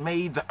had not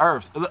made the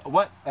earth.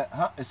 What?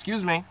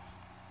 Excuse me.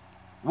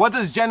 What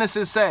does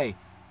Genesis say?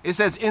 It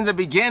says, in the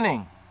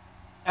beginning,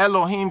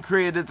 Elohim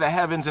created the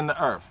heavens and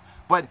the earth.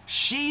 But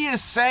she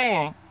is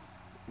saying,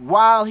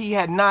 while he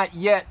had not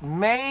yet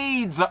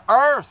made the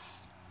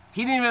earth.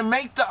 He didn't even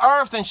make the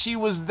earth, and she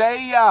was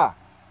there.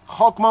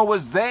 Chokmah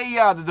was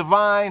there. The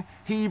divine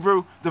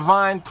Hebrew,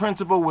 divine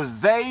principle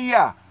was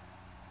there.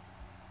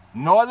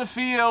 Nor the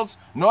fields,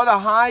 nor the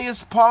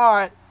highest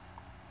part.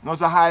 Notice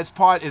the highest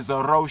part is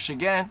the Rosh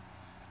again.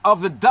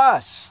 Of the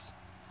dust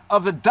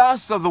of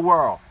the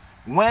world.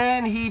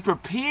 When he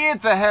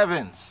prepared the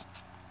heavens.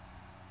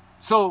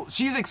 So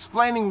she's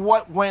explaining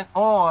what went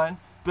on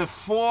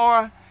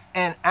before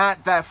and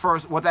at that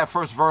first, what that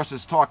first verse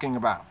is talking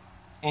about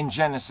in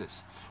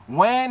Genesis.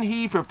 When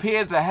he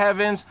prepared the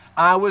heavens,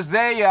 I was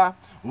there.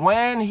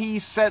 When he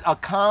set a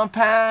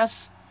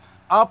compass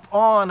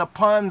upon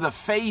the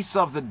face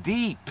of the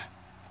deep.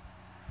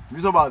 You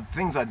talk about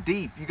things are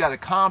deep. You got to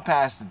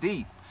compass the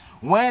deep.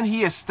 When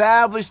he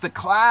established the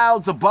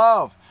clouds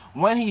above.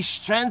 When he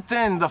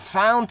strengthened the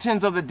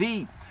fountains of the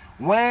deep.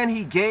 When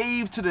he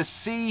gave to the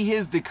sea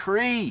his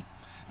decree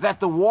that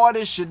the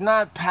waters should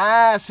not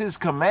pass his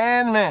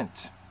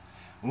commandment.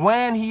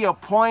 When he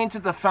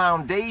appointed the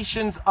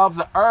foundations of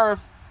the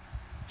earth,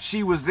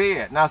 she was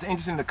there. Now it's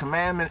interesting, the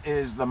commandment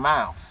is the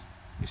mouth.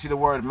 You see the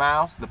word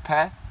mouth, the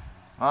peh,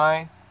 all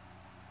right?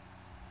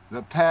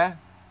 The peh.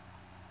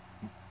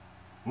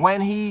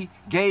 When he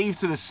gave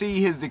to the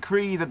sea his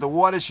decree that the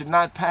waters should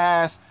not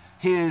pass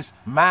his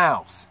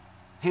mouth.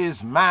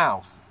 His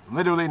mouth,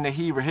 literally in the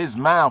Hebrew, his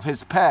mouth,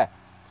 his peh.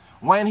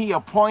 When he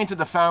appointed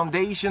the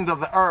foundations of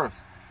the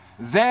earth,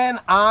 then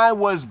I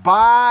was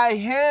by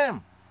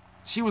him.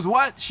 She was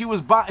what? She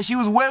was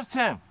with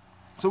him.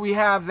 So we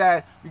have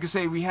that, we could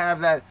say we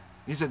have that,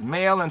 he said,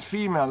 male and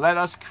female, let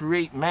us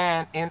create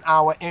man in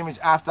our image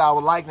after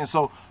our likeness.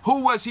 So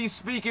who was he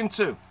speaking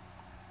to?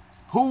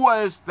 Who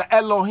was the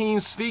Elohim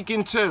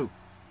speaking to?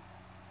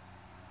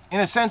 In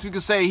a sense, we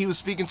could say he was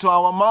speaking to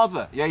our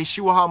mother,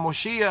 Yeshua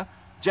HaMoshiach.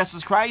 Just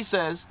as Christ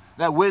says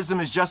that wisdom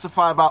is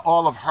justified by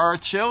all of her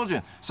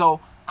children.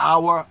 So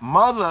our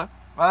mother,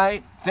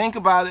 right? Think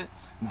about it.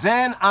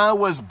 Then I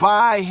was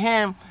by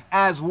him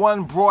as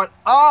one brought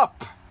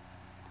up.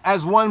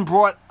 As one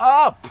brought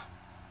up.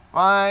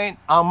 Right?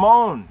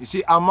 Ammon. You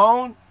see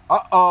Ammon?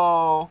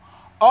 Uh-oh.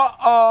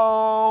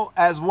 Uh-oh.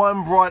 As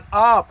one brought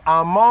up.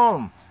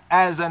 Ammon.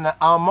 As an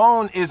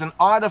Ammon is an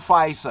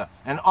artificer,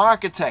 an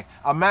architect,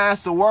 a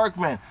master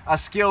workman, a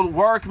skilled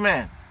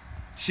workman.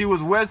 She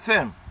was with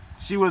him.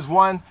 She was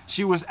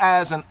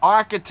as an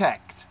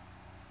architect.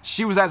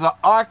 She was as an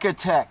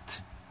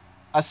architect,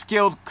 a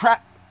skilled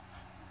craft.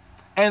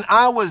 And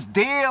I was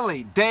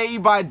daily, day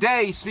by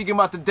day, speaking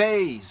about the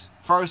days.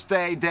 First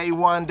day, day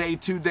 1, day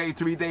 2, day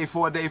 3, day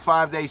 4, day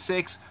 5, day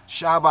 6,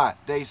 Shabbat,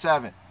 day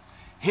 7.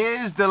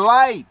 His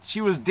delight, she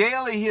was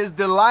daily his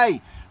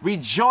delight,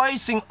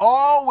 rejoicing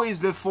always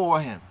before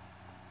him.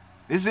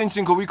 This is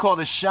interesting because we call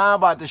the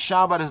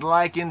Shabbat is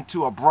likened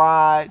to a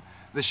bride.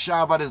 The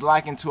Shabbat is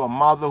likened to a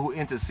mother who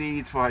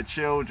intercedes for her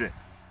children,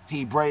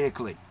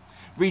 Hebraically.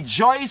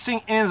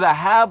 Rejoicing in the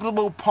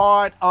habitable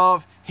part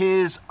of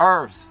his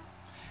earth.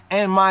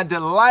 And my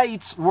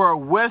delights were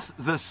with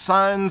the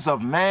sons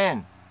of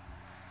men.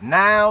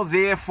 Now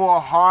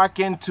therefore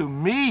hearken to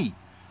me,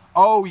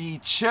 O ye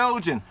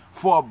children,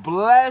 for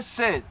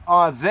blessed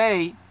are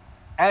they,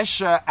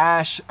 Esher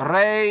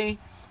Ashrei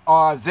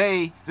are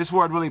they. This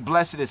word really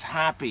blessed is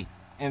happy.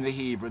 In the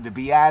Hebrew, the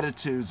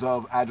Beatitudes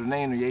of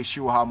Adonai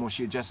Yeshua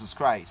HaMoshiach, Jesus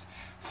Christ.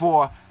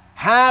 For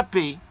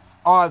happy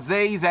are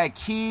they that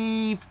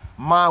keep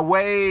my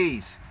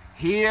ways.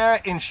 Hear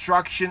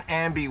instruction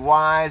and be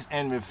wise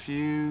and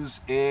refuse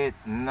it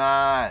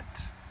not.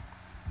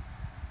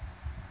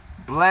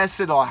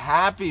 Blessed or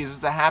happy, is this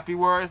the happy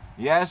word?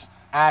 Yes.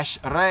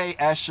 Ashrei,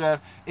 Esher,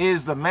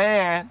 is the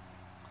man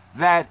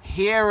that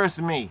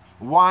heareth me,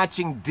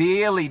 watching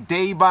daily,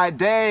 day by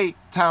day,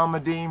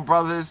 Talmudim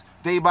brothers,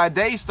 day by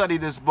day study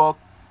this book,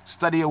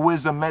 study of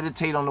wisdom,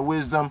 meditate on the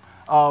wisdom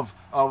of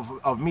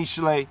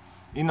Mishle,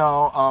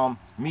 Mishle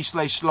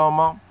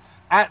Shlomo.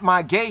 at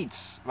my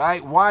gates,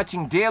 right?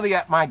 Watching daily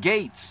at my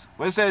gates.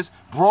 Where it says,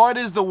 broad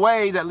is the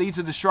way that leads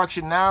to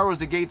destruction, narrow is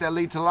the gate that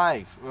leads to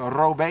life.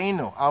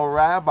 Robenu, our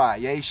rabbi,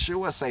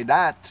 Yeshua say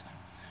that.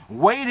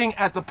 Waiting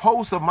at the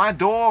posts of my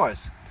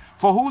doors.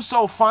 For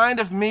whoso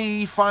findeth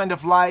me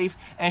findeth life,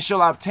 and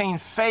shall obtain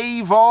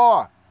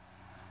favor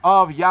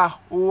of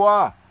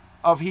Yahweh,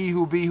 of he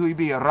who be,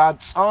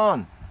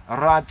 Ratzon,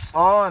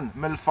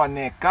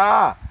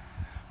 milfaneka.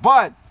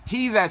 But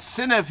he that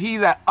sinneth, he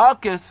that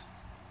ucketh,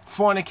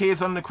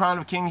 fornicateth under the crown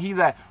of king, he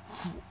that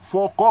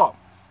fork up,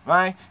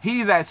 right?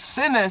 He that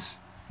sinneth,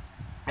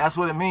 that's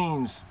what it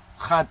means,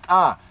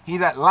 chata. He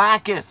that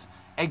lacketh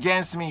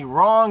against me,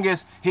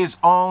 wrongeth his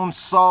own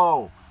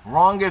soul,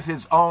 wrongeth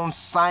his own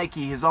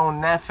psyche, his own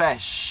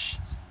nefesh.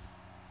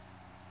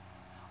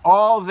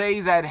 All they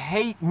that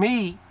hate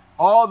me,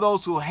 all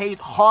those who hate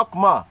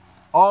Chokmah,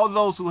 all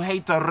those who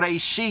hate the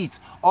Reshith,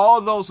 all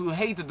those who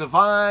hate the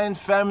divine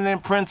feminine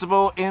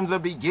principle in the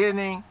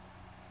beginning,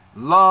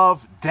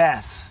 love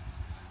death.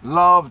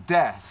 Love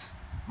death.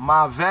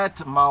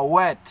 Mavet,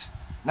 mawet.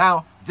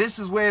 Now, this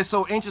is where it's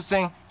so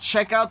interesting.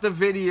 Check out the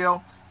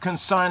video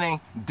concerning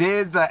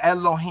did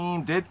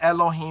Elohim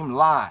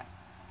lie?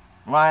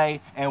 Right?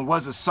 And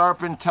was the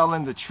serpent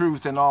telling the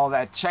truth and all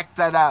that? Check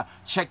that out.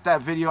 Check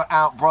that video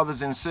out,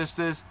 brothers and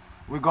sisters.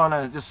 We're going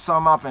to just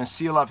sum up and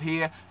seal up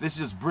here. This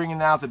is just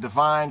bringing out the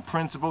divine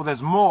principle.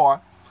 There's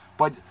more,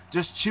 but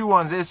just chew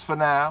on this for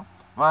now.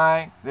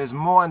 Right? There's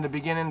more in the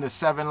beginning, the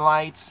 7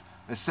 lights.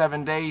 The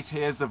 7 days,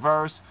 here's the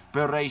verse.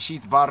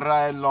 Bereshit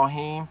bara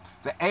Elohim.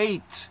 The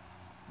 8,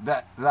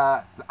 the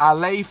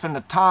Aleph and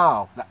the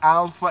Tau, the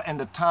Alpha and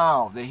the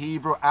Tau, the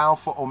Hebrew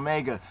Alpha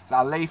Omega. The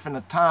Aleph and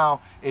the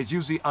Tau is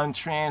usually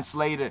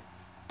untranslated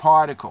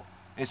particle.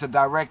 It's a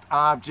direct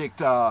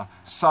object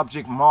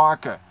subject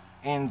marker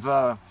in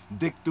the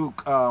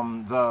diktuk,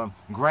 the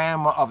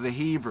grammar of the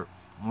Hebrew,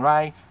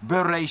 right?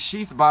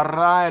 Bereshit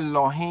bara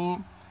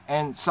Elohim.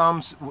 And some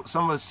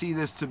of us see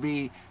this to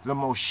be the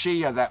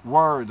Moshiach, that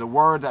word, the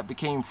word that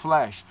became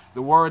flesh.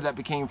 The word that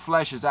became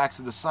flesh is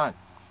actually the Son.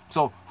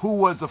 So who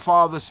was the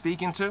Father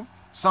speaking to?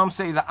 Some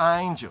say the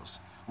angels.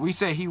 We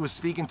say he was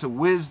speaking to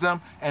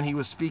wisdom, and he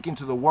was speaking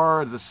to the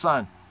word, the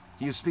Son.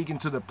 He is speaking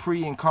to the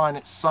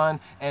pre-incarnate Son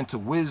and to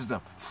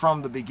wisdom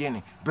from the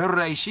beginning.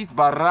 Bereshit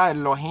bara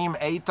Elohim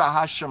et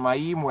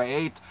hashamayim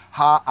ve'et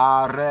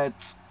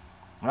haaretz.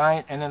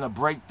 Right? And then a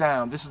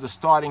breakdown. This is the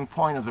starting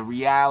point of the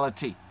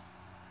reality.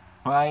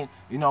 Right?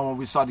 You know, when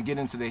we start to get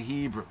into the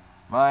Hebrew,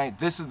 right?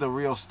 This is the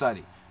real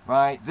study,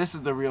 right? This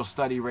is the real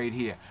study right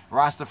here.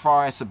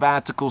 Rastafari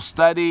Sabbatical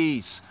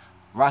Studies,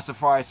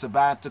 Rastafari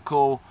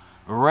Sabbatical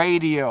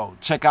Radio.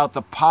 Check out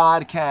the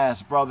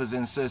podcast, brothers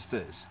and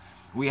sisters.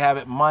 We have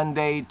it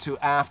Monday to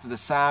after the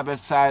Sabbath,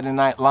 Saturday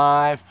Night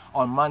Live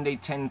on Monday,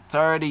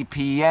 10:30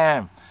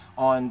 p.m.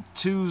 On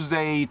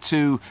Tuesday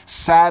to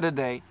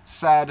Saturday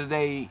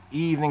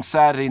evening,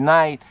 Saturday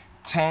night,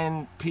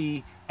 10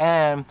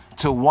 p.m.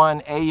 to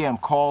 1 a.m.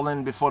 Call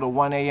in before the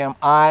 1 a.m.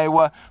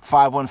 Iowa,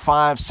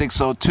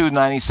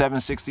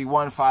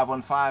 515-602-9761,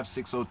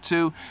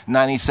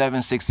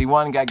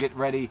 515-602-9761. Got to get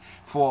ready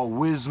for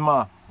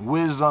Wisdom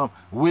Wednesday.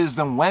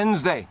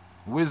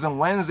 Wisdom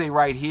Wednesday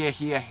right here.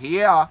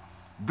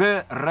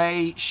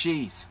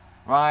 Bereshith,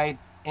 right?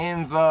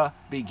 In the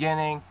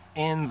beginning,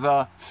 in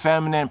the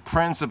feminine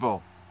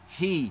principle.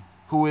 He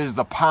who is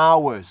the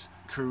powers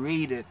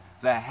created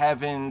the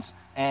heavens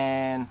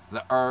and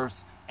the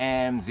earth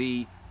and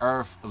the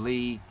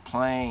earthly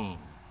plane.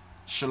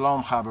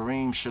 Shalom,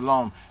 Chabarim,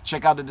 shalom.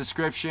 Check out the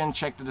description.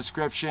 Check the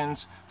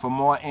descriptions for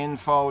more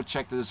info.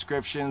 Check the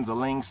description, the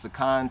links, the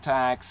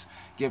contacts.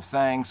 Give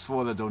thanks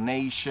for the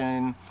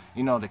donation,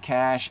 you know, the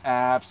cash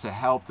apps to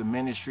help the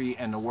ministry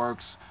and the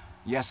works.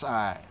 Yes,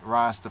 I,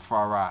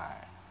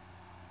 Rastafari.